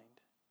your mind?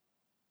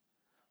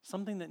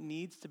 Something that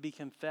needs to be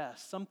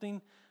confessed,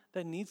 something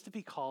that needs to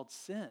be called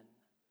sin?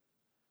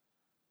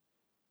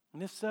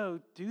 And if so,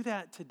 do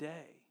that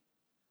today.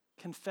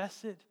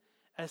 Confess it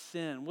as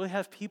sin. We'll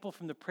have people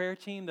from the prayer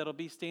team that'll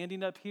be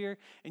standing up here,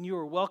 and you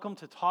are welcome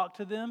to talk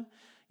to them.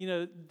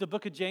 The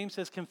book of James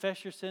says,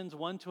 confess your sins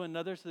one to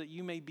another so that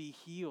you may be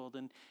healed.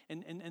 And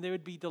they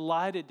would be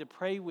delighted to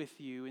pray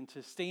with you and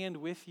to stand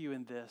with you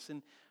in this.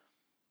 And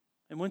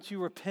once you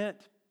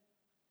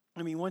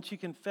once you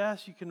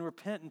confess, you can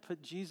repent and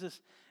put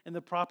Jesus in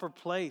the proper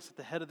place at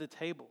the head of the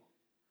table.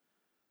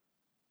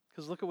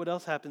 Because look at what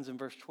else happens in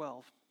verse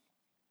 12.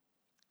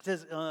 It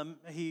says,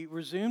 he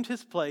resumed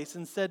his place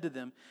and said to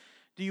them,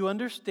 do you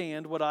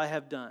understand what I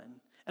have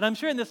done? And I'm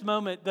sure in this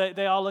moment,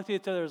 they all looked at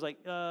each other and was like,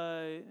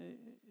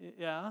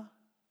 yeah,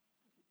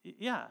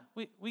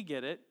 we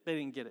get it. They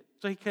didn't get it.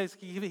 So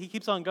he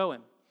keeps on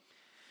going.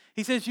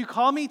 He says, you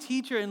call me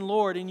teacher and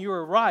Lord, and you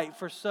are right,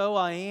 for so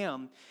I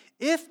am.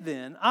 If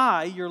then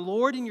I, your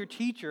Lord and your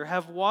teacher,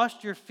 have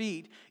washed your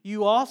feet,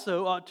 you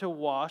also ought to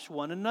wash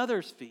one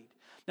another's feet.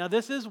 Now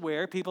this is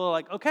where people are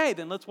like, okay,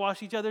 then let's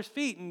wash each other's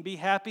feet and be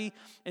happy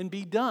and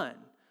be done.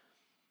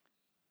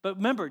 But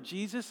remember,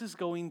 Jesus is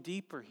going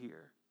deeper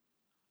here.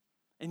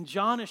 And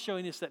John is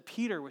showing us that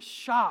Peter was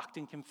shocked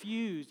and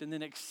confused and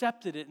then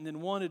accepted it and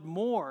then wanted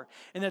more.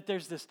 And that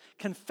there's this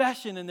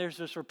confession and there's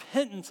this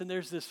repentance and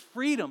there's this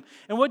freedom.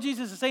 And what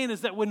Jesus is saying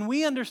is that when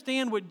we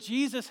understand what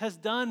Jesus has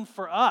done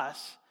for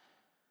us,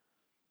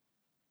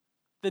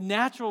 the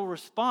natural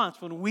response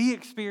when we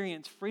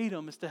experience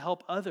freedom is to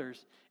help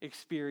others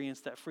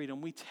experience that freedom.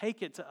 We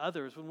take it to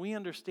others. When we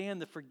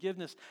understand the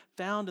forgiveness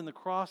found in the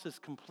cross is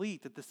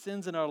complete, that the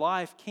sins in our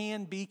life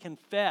can be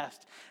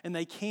confessed and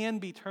they can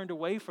be turned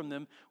away from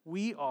them,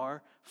 we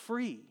are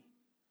free.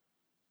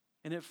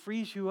 And it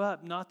frees you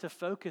up not to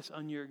focus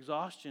on your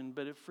exhaustion,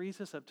 but it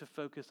frees us up to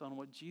focus on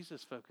what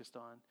Jesus focused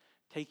on,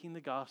 taking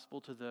the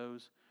gospel to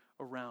those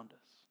around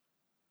us.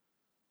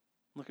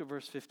 Look at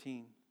verse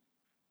 15.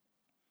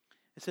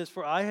 It says,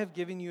 for I have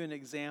given you an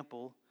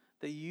example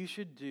that you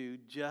should do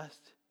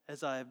just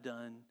as I have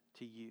done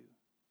to you.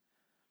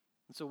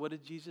 And so what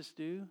did Jesus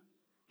do?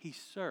 He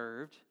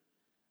served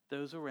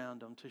those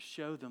around him to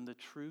show them the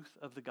truth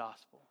of the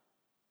gospel.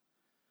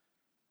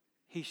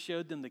 He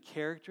showed them the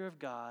character of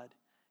God.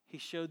 He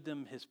showed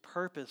them his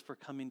purpose for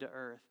coming to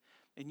earth.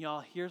 And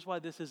y'all, here's why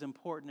this is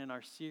important in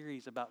our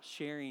series about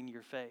sharing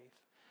your faith.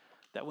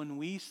 That when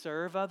we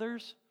serve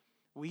others,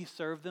 we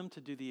serve them to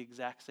do the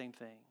exact same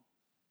thing.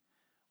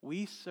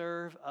 We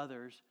serve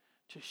others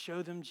to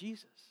show them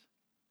Jesus.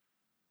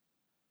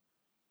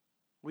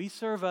 We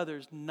serve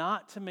others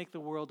not to make the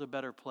world a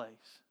better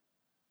place,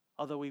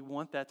 although we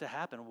want that to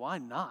happen. Why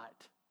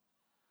not?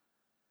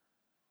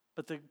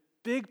 But the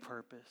big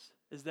purpose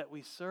is that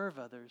we serve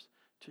others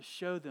to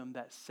show them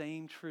that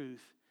same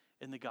truth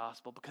in the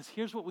gospel. Because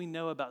here's what we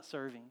know about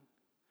serving.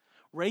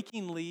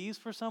 Raking leaves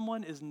for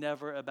someone is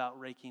never about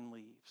raking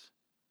leaves.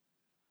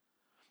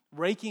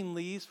 Raking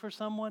leaves for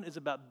someone is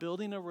about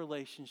building a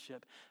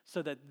relationship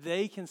so that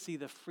they can see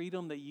the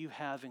freedom that you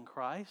have in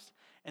Christ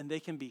and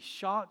they can be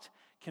shocked,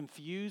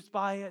 confused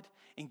by it,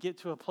 and get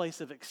to a place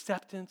of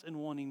acceptance and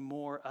wanting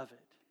more of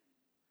it.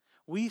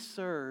 We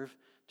serve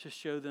to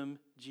show them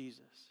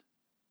Jesus.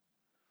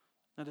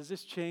 Now, does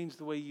this change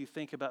the way you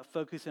think about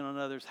focusing on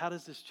others? How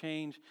does this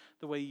change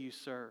the way you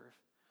serve?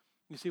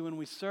 You see, when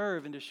we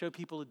serve and to show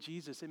people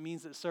Jesus, it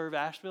means that Serve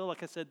Asheville,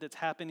 like I said, that's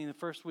happening the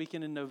first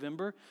weekend in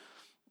November.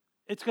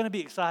 It's going to be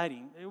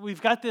exciting.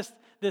 We've got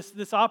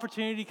this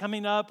opportunity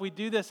coming up. We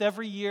do this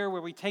every year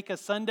where we take a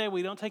Sunday.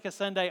 We don't take a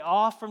Sunday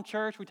off from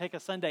church. We take a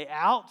Sunday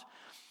out.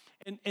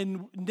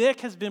 And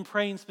Nick has been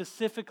praying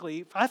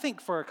specifically, I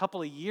think for a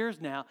couple of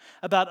years now,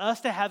 about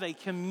us to have a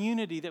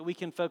community that we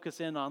can focus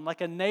in on,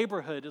 like a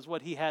neighborhood is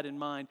what he had in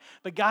mind.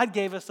 But God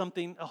gave us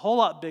something a whole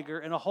lot bigger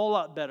and a whole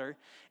lot better.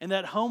 And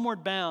that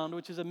Homeward Bound,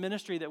 which is a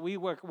ministry that we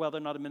work, well,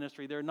 they're not a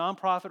ministry, they're a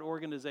nonprofit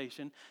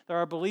organization. There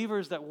are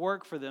believers that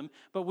work for them,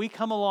 but we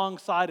come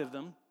alongside of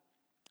them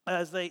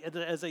as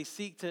they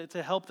seek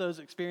to help those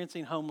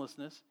experiencing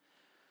homelessness.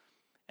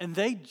 And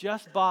they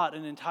just bought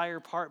an entire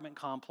apartment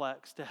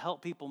complex to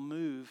help people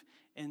move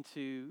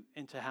into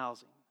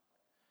housing.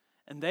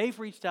 And they've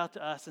reached out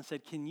to us and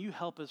said, can you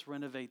help us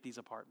renovate these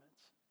apartments?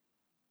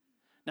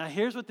 Now,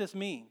 here's what this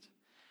means.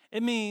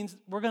 It means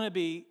we're going to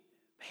be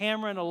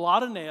hammering a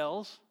lot of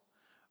nails.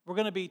 We're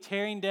going to be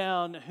tearing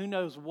down who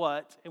knows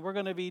what, and we're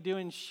going to be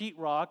doing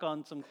sheetrock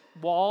on some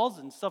walls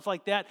and stuff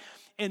like that.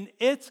 And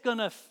it's going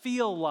to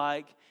feel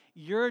like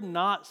you're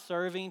not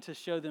serving to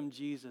show them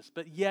Jesus,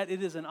 but yet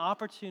it is an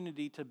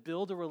opportunity to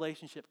build a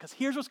relationship. Because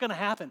here's what's going to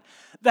happen.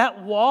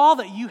 That wall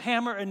that you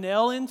hammer a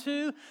nail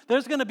into,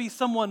 there's going to be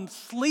someone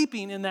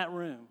sleeping in that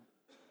room.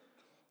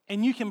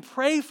 And you can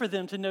pray for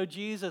them to know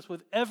Jesus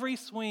with every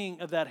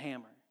swing of that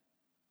hammer.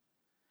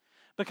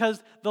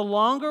 Because the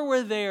longer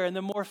we're there and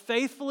the more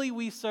faithfully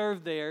we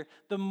serve there,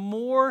 the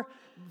more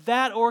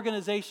that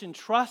organization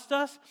trusts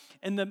us,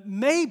 and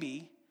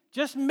maybe,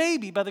 just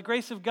maybe, by the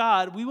grace of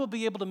God, we will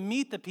be able to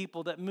meet the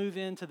people that move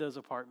into those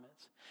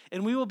apartments.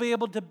 And we will be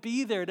able to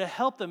be there to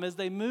help them as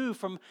they move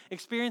from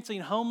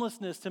experiencing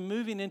homelessness to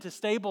moving into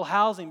stable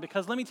housing.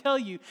 Because let me tell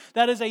you,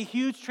 that is a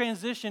huge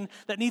transition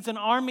that needs an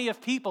army of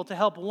people to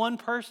help one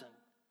person.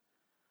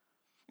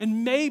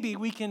 And maybe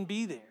we can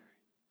be there.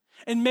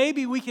 And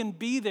maybe we can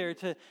be there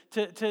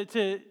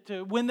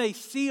to when they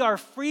see our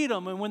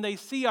freedom and when they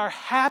see our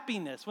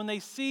happiness, when they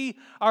see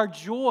our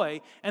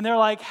joy, and they're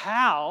like,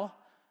 how?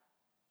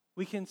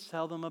 We can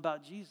tell them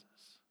about Jesus.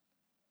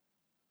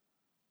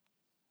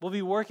 We'll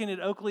be working at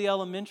Oakley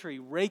Elementary,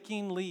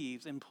 raking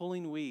leaves and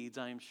pulling weeds,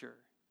 I am sure.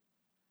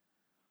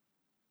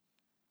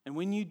 And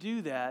when you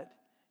do that,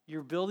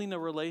 you're building a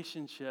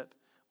relationship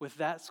with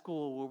that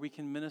school where we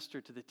can minister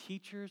to the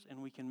teachers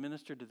and we can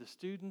minister to the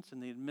students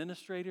and the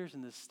administrators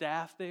and the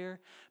staff there.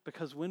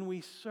 Because when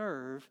we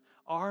serve,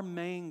 our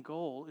main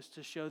goal is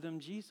to show them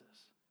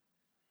Jesus.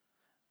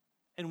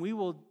 And we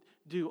will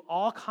do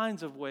all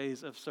kinds of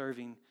ways of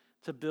serving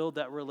to build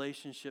that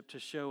relationship to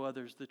show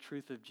others the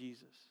truth of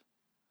Jesus.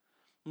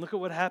 And look at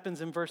what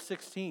happens in verse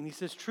 16. He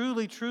says,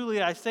 truly,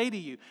 truly, I say to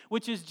you,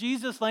 which is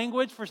Jesus'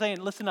 language for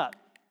saying, listen up.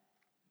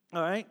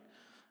 All right?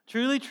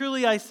 Truly,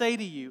 truly, I say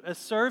to you, a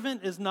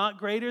servant is not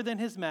greater than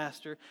his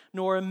master,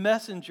 nor a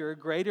messenger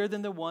greater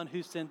than the one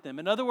who sent them.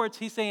 In other words,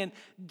 he's saying,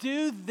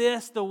 do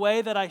this the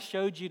way that I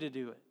showed you to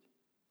do it.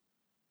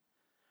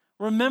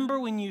 Remember,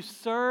 when you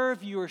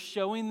serve, you are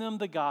showing them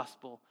the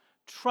gospel.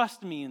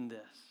 Trust me in this.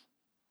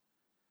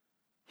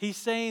 He's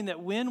saying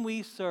that when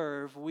we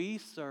serve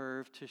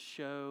to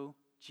show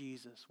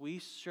Jesus. We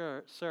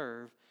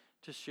serve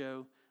to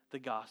show the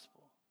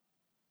gospel.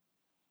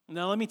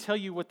 Now, let me tell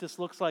you what this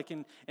looks like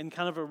in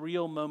kind of a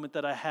real moment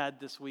that I had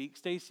this week.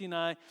 Stacy and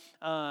I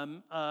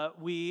don't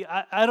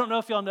know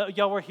if y'all know,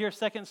 y'all were here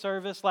second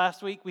service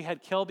last week. We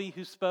had Kelby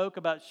who spoke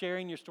about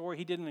sharing your story.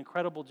 He did an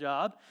incredible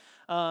job.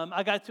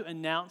 I got to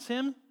announce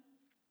him.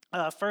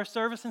 First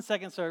service and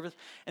second service.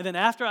 And then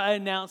after I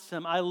announced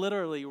him, I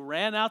literally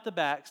ran out the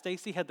back.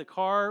 Stacy had the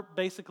car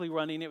basically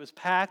running. It was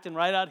packed and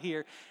right out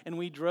here. And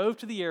we drove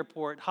to the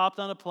airport, hopped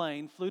on a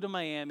plane, flew to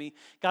Miami,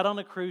 got on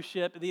a cruise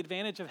ship. The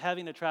advantage of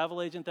having a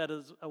travel agent that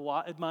is,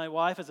 my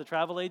wife as a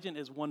travel agent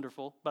is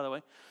wonderful, by the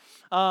way.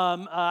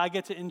 I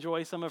get to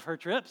enjoy some of her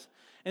trips.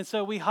 And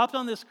so we hopped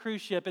on this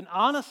cruise ship. And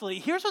honestly,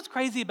 here's what's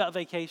crazy about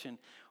vacation.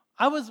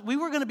 We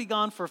were going to be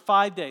gone for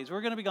 5 days. We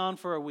were going to be gone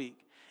for a week.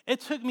 It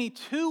took me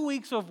 2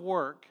 weeks of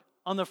work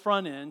on the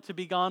front end to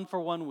be gone for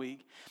 1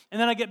 week. And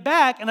then I get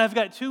back and I've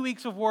got 2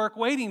 weeks of work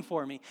waiting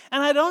for me.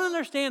 And I don't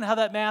understand how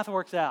that math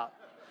works out.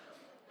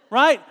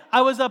 Right?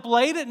 I was up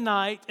late at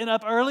night and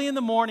up early in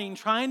the morning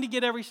trying to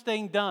get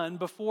everything done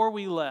before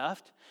we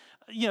left.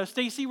 You know,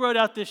 Stacy wrote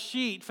out this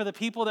sheet for the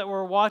people that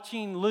were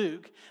watching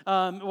Luke,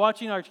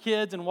 watching our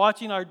kids and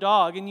watching our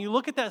dog. And you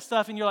look at that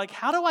stuff and you're like,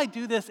 how do I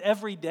do this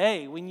every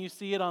day when you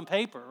see it on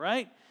paper,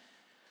 right?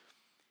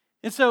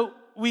 And so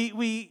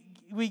we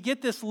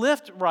get this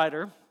Lyft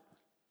rider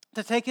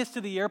to take us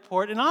to the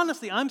airport. And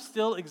honestly, I'm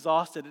still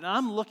exhausted. And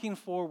I'm looking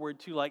forward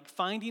to like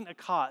finding a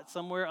cot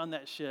somewhere on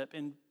that ship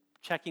and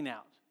checking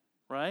out,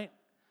 right?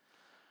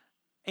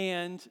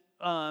 And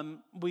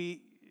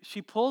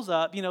she pulls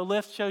up. You know,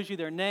 Lyft shows you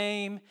their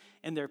name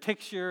and their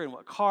picture and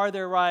what car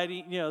they're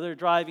they're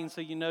driving,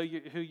 so you know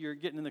who you're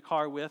getting in the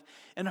car with.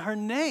 And her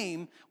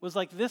name was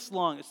like this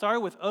long. It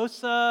started with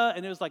Osa,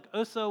 and it was like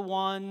Osa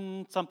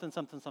 1 something,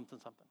 something, something,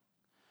 something.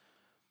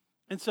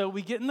 And so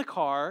we get in the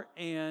car,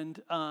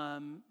 and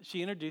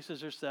she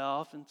introduces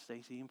herself, and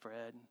Stacy and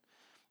Fred.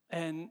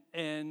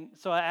 And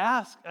so I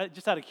asked,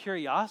 just out of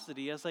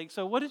curiosity, I was like,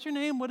 so what is your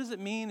name? What does it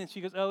mean? And she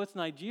goes, oh, it's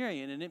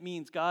Nigerian, and it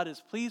means God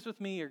is pleased with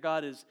me, or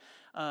God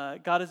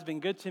has been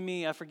good to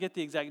me. I forget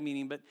the exact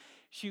meaning, but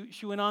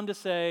she went on to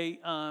say,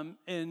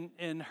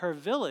 in her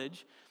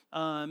village,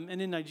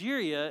 and in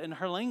Nigeria, in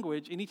her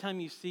language,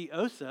 anytime you see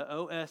Osa,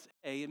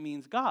 O-S-A, it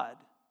means God.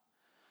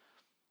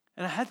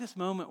 And I had this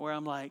moment where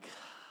I'm like,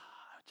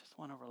 I just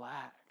want to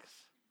relax.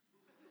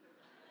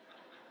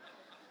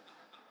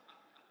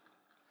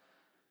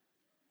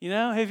 You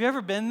know, have you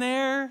ever been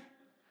there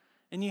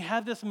and you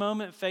have this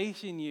moment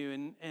facing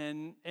you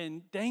and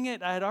dang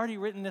it, I had already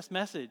written this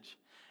message.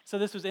 So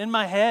this was in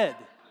my head,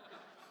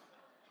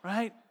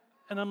 right?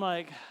 And I'm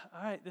like,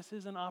 all right, this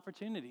is an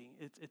opportunity.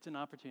 It's an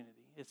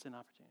opportunity. It's an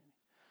opportunity.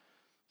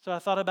 So I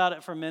thought about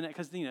it for a minute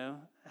because, you know,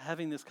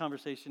 having this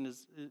conversation it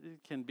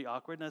can be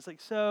awkward. And I was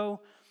like,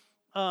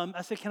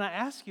 I said, can I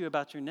ask you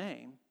about your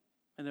name?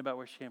 and about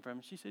where she came from?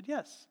 And she said,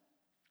 yes.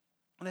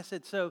 And I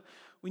said, so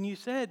when you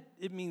said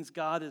it means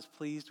God is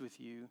pleased with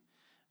you,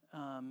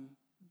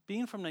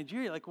 being from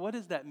Nigeria, like what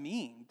does that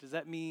mean? Does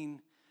that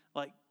mean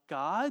like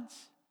God's,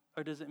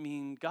 or does it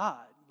mean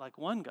God, like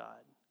one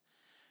God?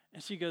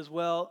 And she goes,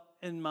 well,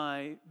 in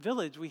my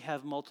village, we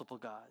have multiple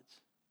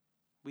gods.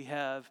 We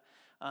have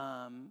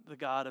the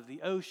God of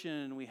the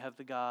ocean. We have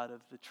the God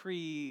of the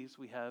trees.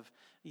 We have,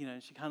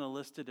 and she kind of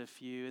listed a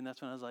few. And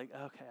that's when I was like,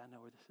 okay, I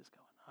know where this is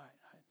going. All right,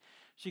 all right.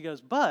 She goes,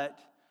 but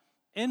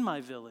in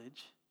my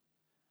village,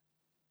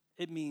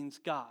 it means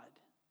God.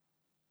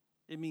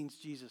 It means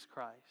Jesus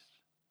Christ.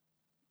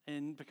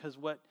 And because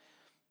what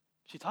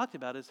she talked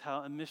about is how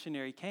a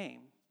missionary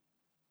came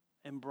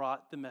and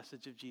brought the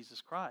message of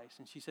Jesus Christ.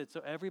 And she said,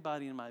 so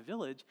everybody in my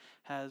village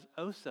has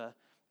Osa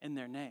in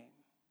their name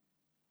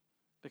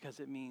because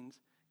it means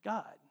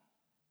God,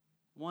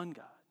 one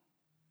God.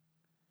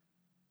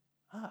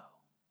 Oh.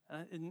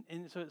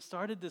 And so it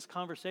started this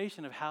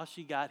conversation of how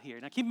she got here.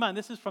 Now keep in mind,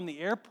 this is from the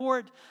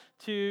airport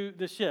to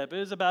the ship. It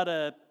was about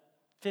a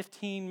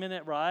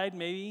 15-minute ride,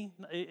 maybe,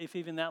 if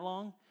even that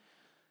long.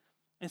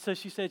 And so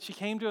she said she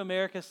came to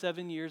America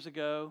 7 years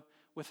ago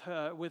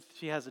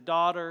she has a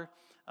daughter.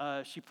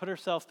 She put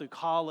herself through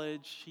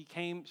college.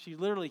 She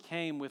literally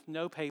came with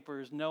no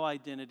papers, no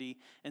identity,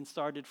 and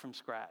started from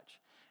scratch.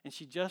 And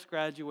she just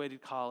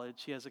graduated college.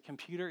 She has a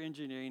computer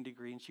engineering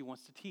degree, and she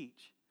wants to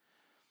teach.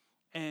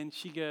 And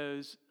she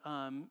goes,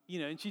 and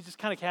she just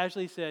kind of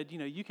casually said,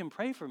 you can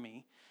pray for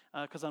me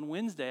because on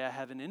Wednesday I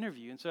have an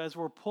interview. And so as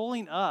we're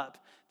pulling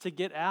up to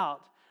get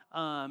out,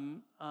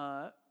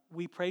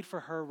 we prayed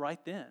for her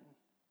right then.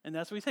 And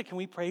that's what we said, can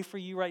we pray for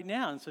you right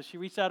now? And so she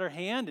reached out her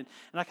hand, and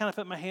I kind of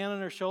put my hand on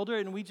her shoulder,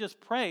 and we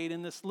just prayed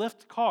in this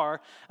Lyft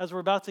car as we're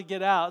about to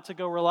get out to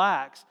go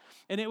relax.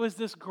 And it was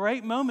this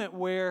great moment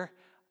where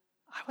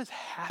I was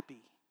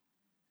happy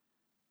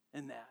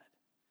in that.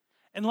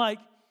 And I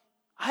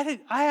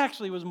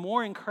actually was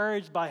more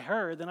encouraged by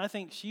her than I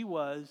think she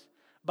was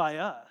by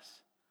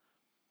us.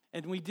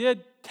 And we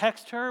did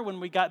text her when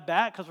we got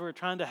back because we were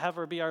trying to have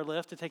her be our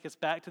Lyft to take us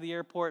back to the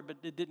airport, but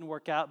it didn't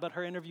work out. But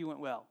her interview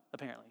went well,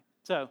 apparently.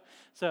 So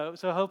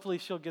hopefully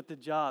she'll get the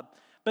job.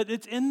 But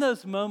it's in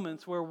those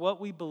moments where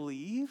what we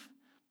believe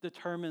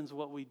determines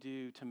what we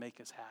do to make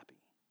us happy.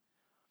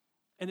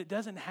 And it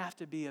doesn't have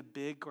to be a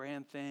big,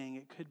 grand thing.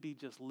 It could be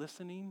just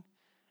listening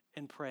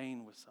and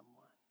praying with someone.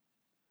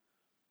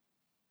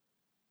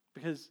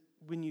 Because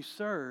when you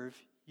serve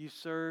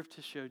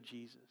to show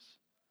Jesus.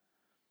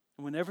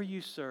 And whenever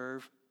you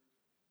serve,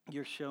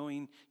 you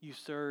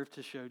serve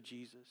to show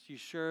Jesus. You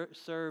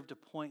serve to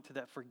point to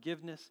that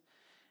forgiveness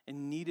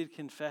and needed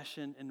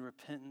confession and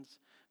repentance.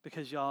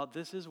 Because, y'all,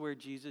 this is where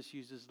Jesus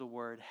uses the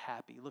word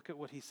happy. Look at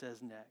what he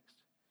says next.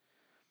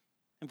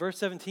 In verse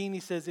 17, he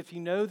says, if you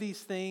know these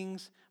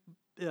things,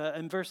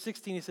 in verse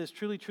 16, he says,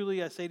 truly,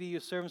 truly, I say to you,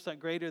 a servant's not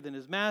greater than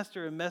his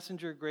master, a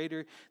messenger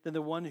greater than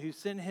the one who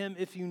sent him.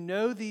 If you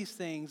know these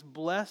things,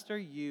 blessed are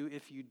you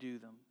if you do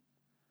them.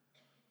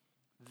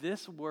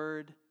 This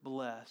word,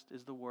 blessed,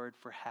 is the word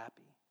for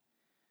happy.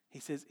 He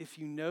says, if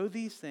you know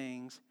these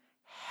things,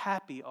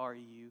 happy are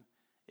you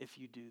if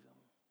you do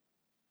them.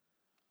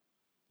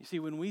 You see,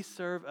 when we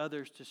serve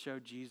others to show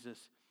Jesus,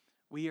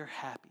 we are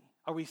happy.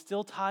 Are we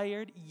still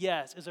tired?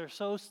 Yes. Is our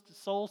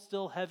soul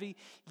still heavy?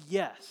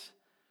 Yes.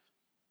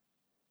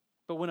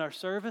 But when our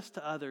service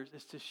to others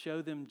is to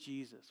show them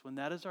Jesus, when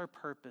that is our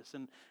purpose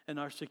and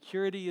our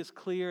security is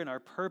clear and our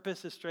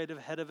purpose is straight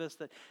ahead of us,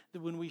 that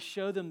when we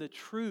show them the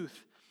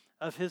truth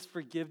of his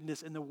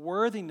forgiveness and the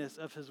worthiness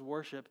of his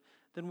worship,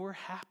 then we're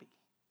happy.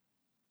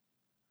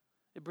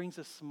 It brings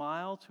a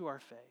smile to our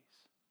face.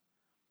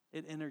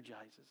 It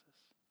energizes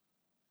us.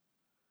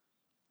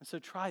 And so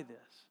try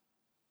this.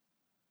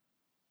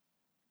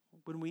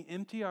 When we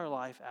empty our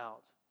life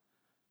out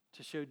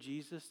to show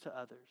Jesus to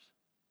others,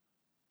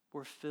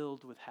 we're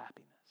filled with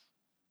happiness.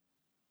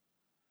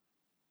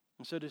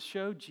 And so to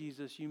show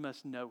Jesus, you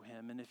must know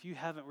him. And if you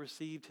haven't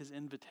received his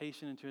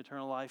invitation into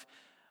eternal life,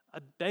 I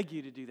beg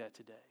you to do that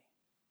today.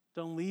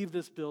 Don't leave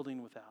this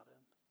building without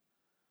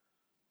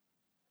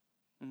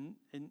him.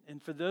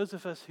 And for those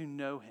of us who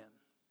know him,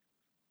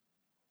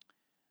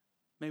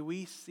 may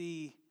we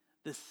see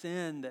the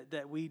sin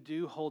that we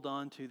do hold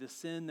on to, the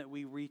sin that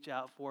we reach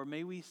out for,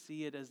 may we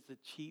see it as the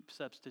cheap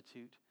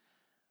substitute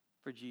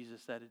for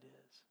Jesus that it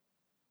is.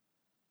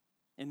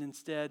 And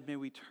instead, may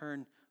we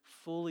turn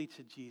fully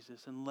to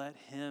Jesus and let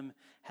him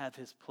have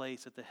his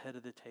place at the head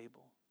of the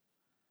table.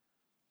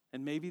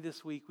 And maybe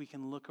this week we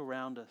can look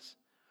around us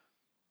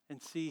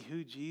and see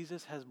who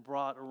Jesus has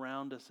brought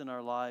around us in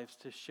our lives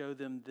to show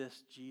them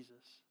this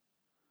Jesus.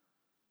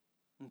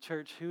 And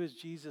church, who has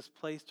Jesus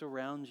placed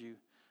around you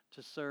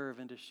to serve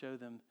and to show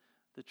them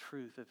the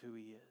truth of who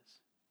he is?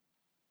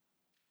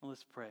 Well,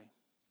 let's pray.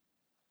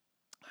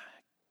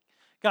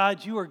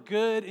 God, you are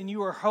good and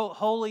you are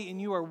holy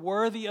and you are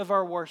worthy of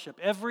our worship,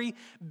 every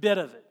bit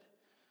of it.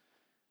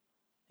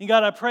 And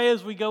God, I pray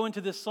as we go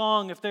into this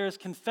song, if there is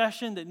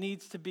confession that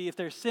needs to be, if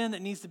there's sin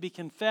that needs to be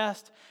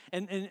confessed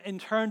and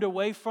turned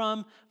away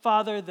from,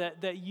 Father,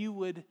 that you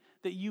would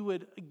that you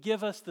would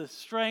give us the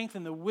strength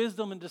and the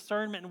wisdom and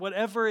discernment and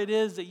whatever it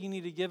is that you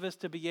need to give us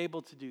to be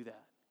able to do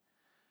that.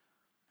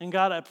 And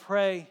God, I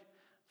pray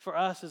for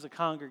us as a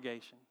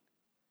congregation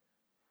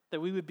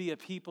that we would be a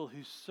people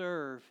who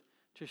serve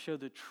to show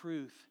the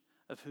truth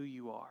of who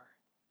you are.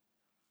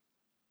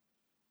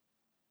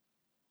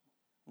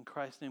 In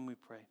Christ's name we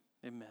pray.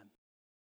 Amen.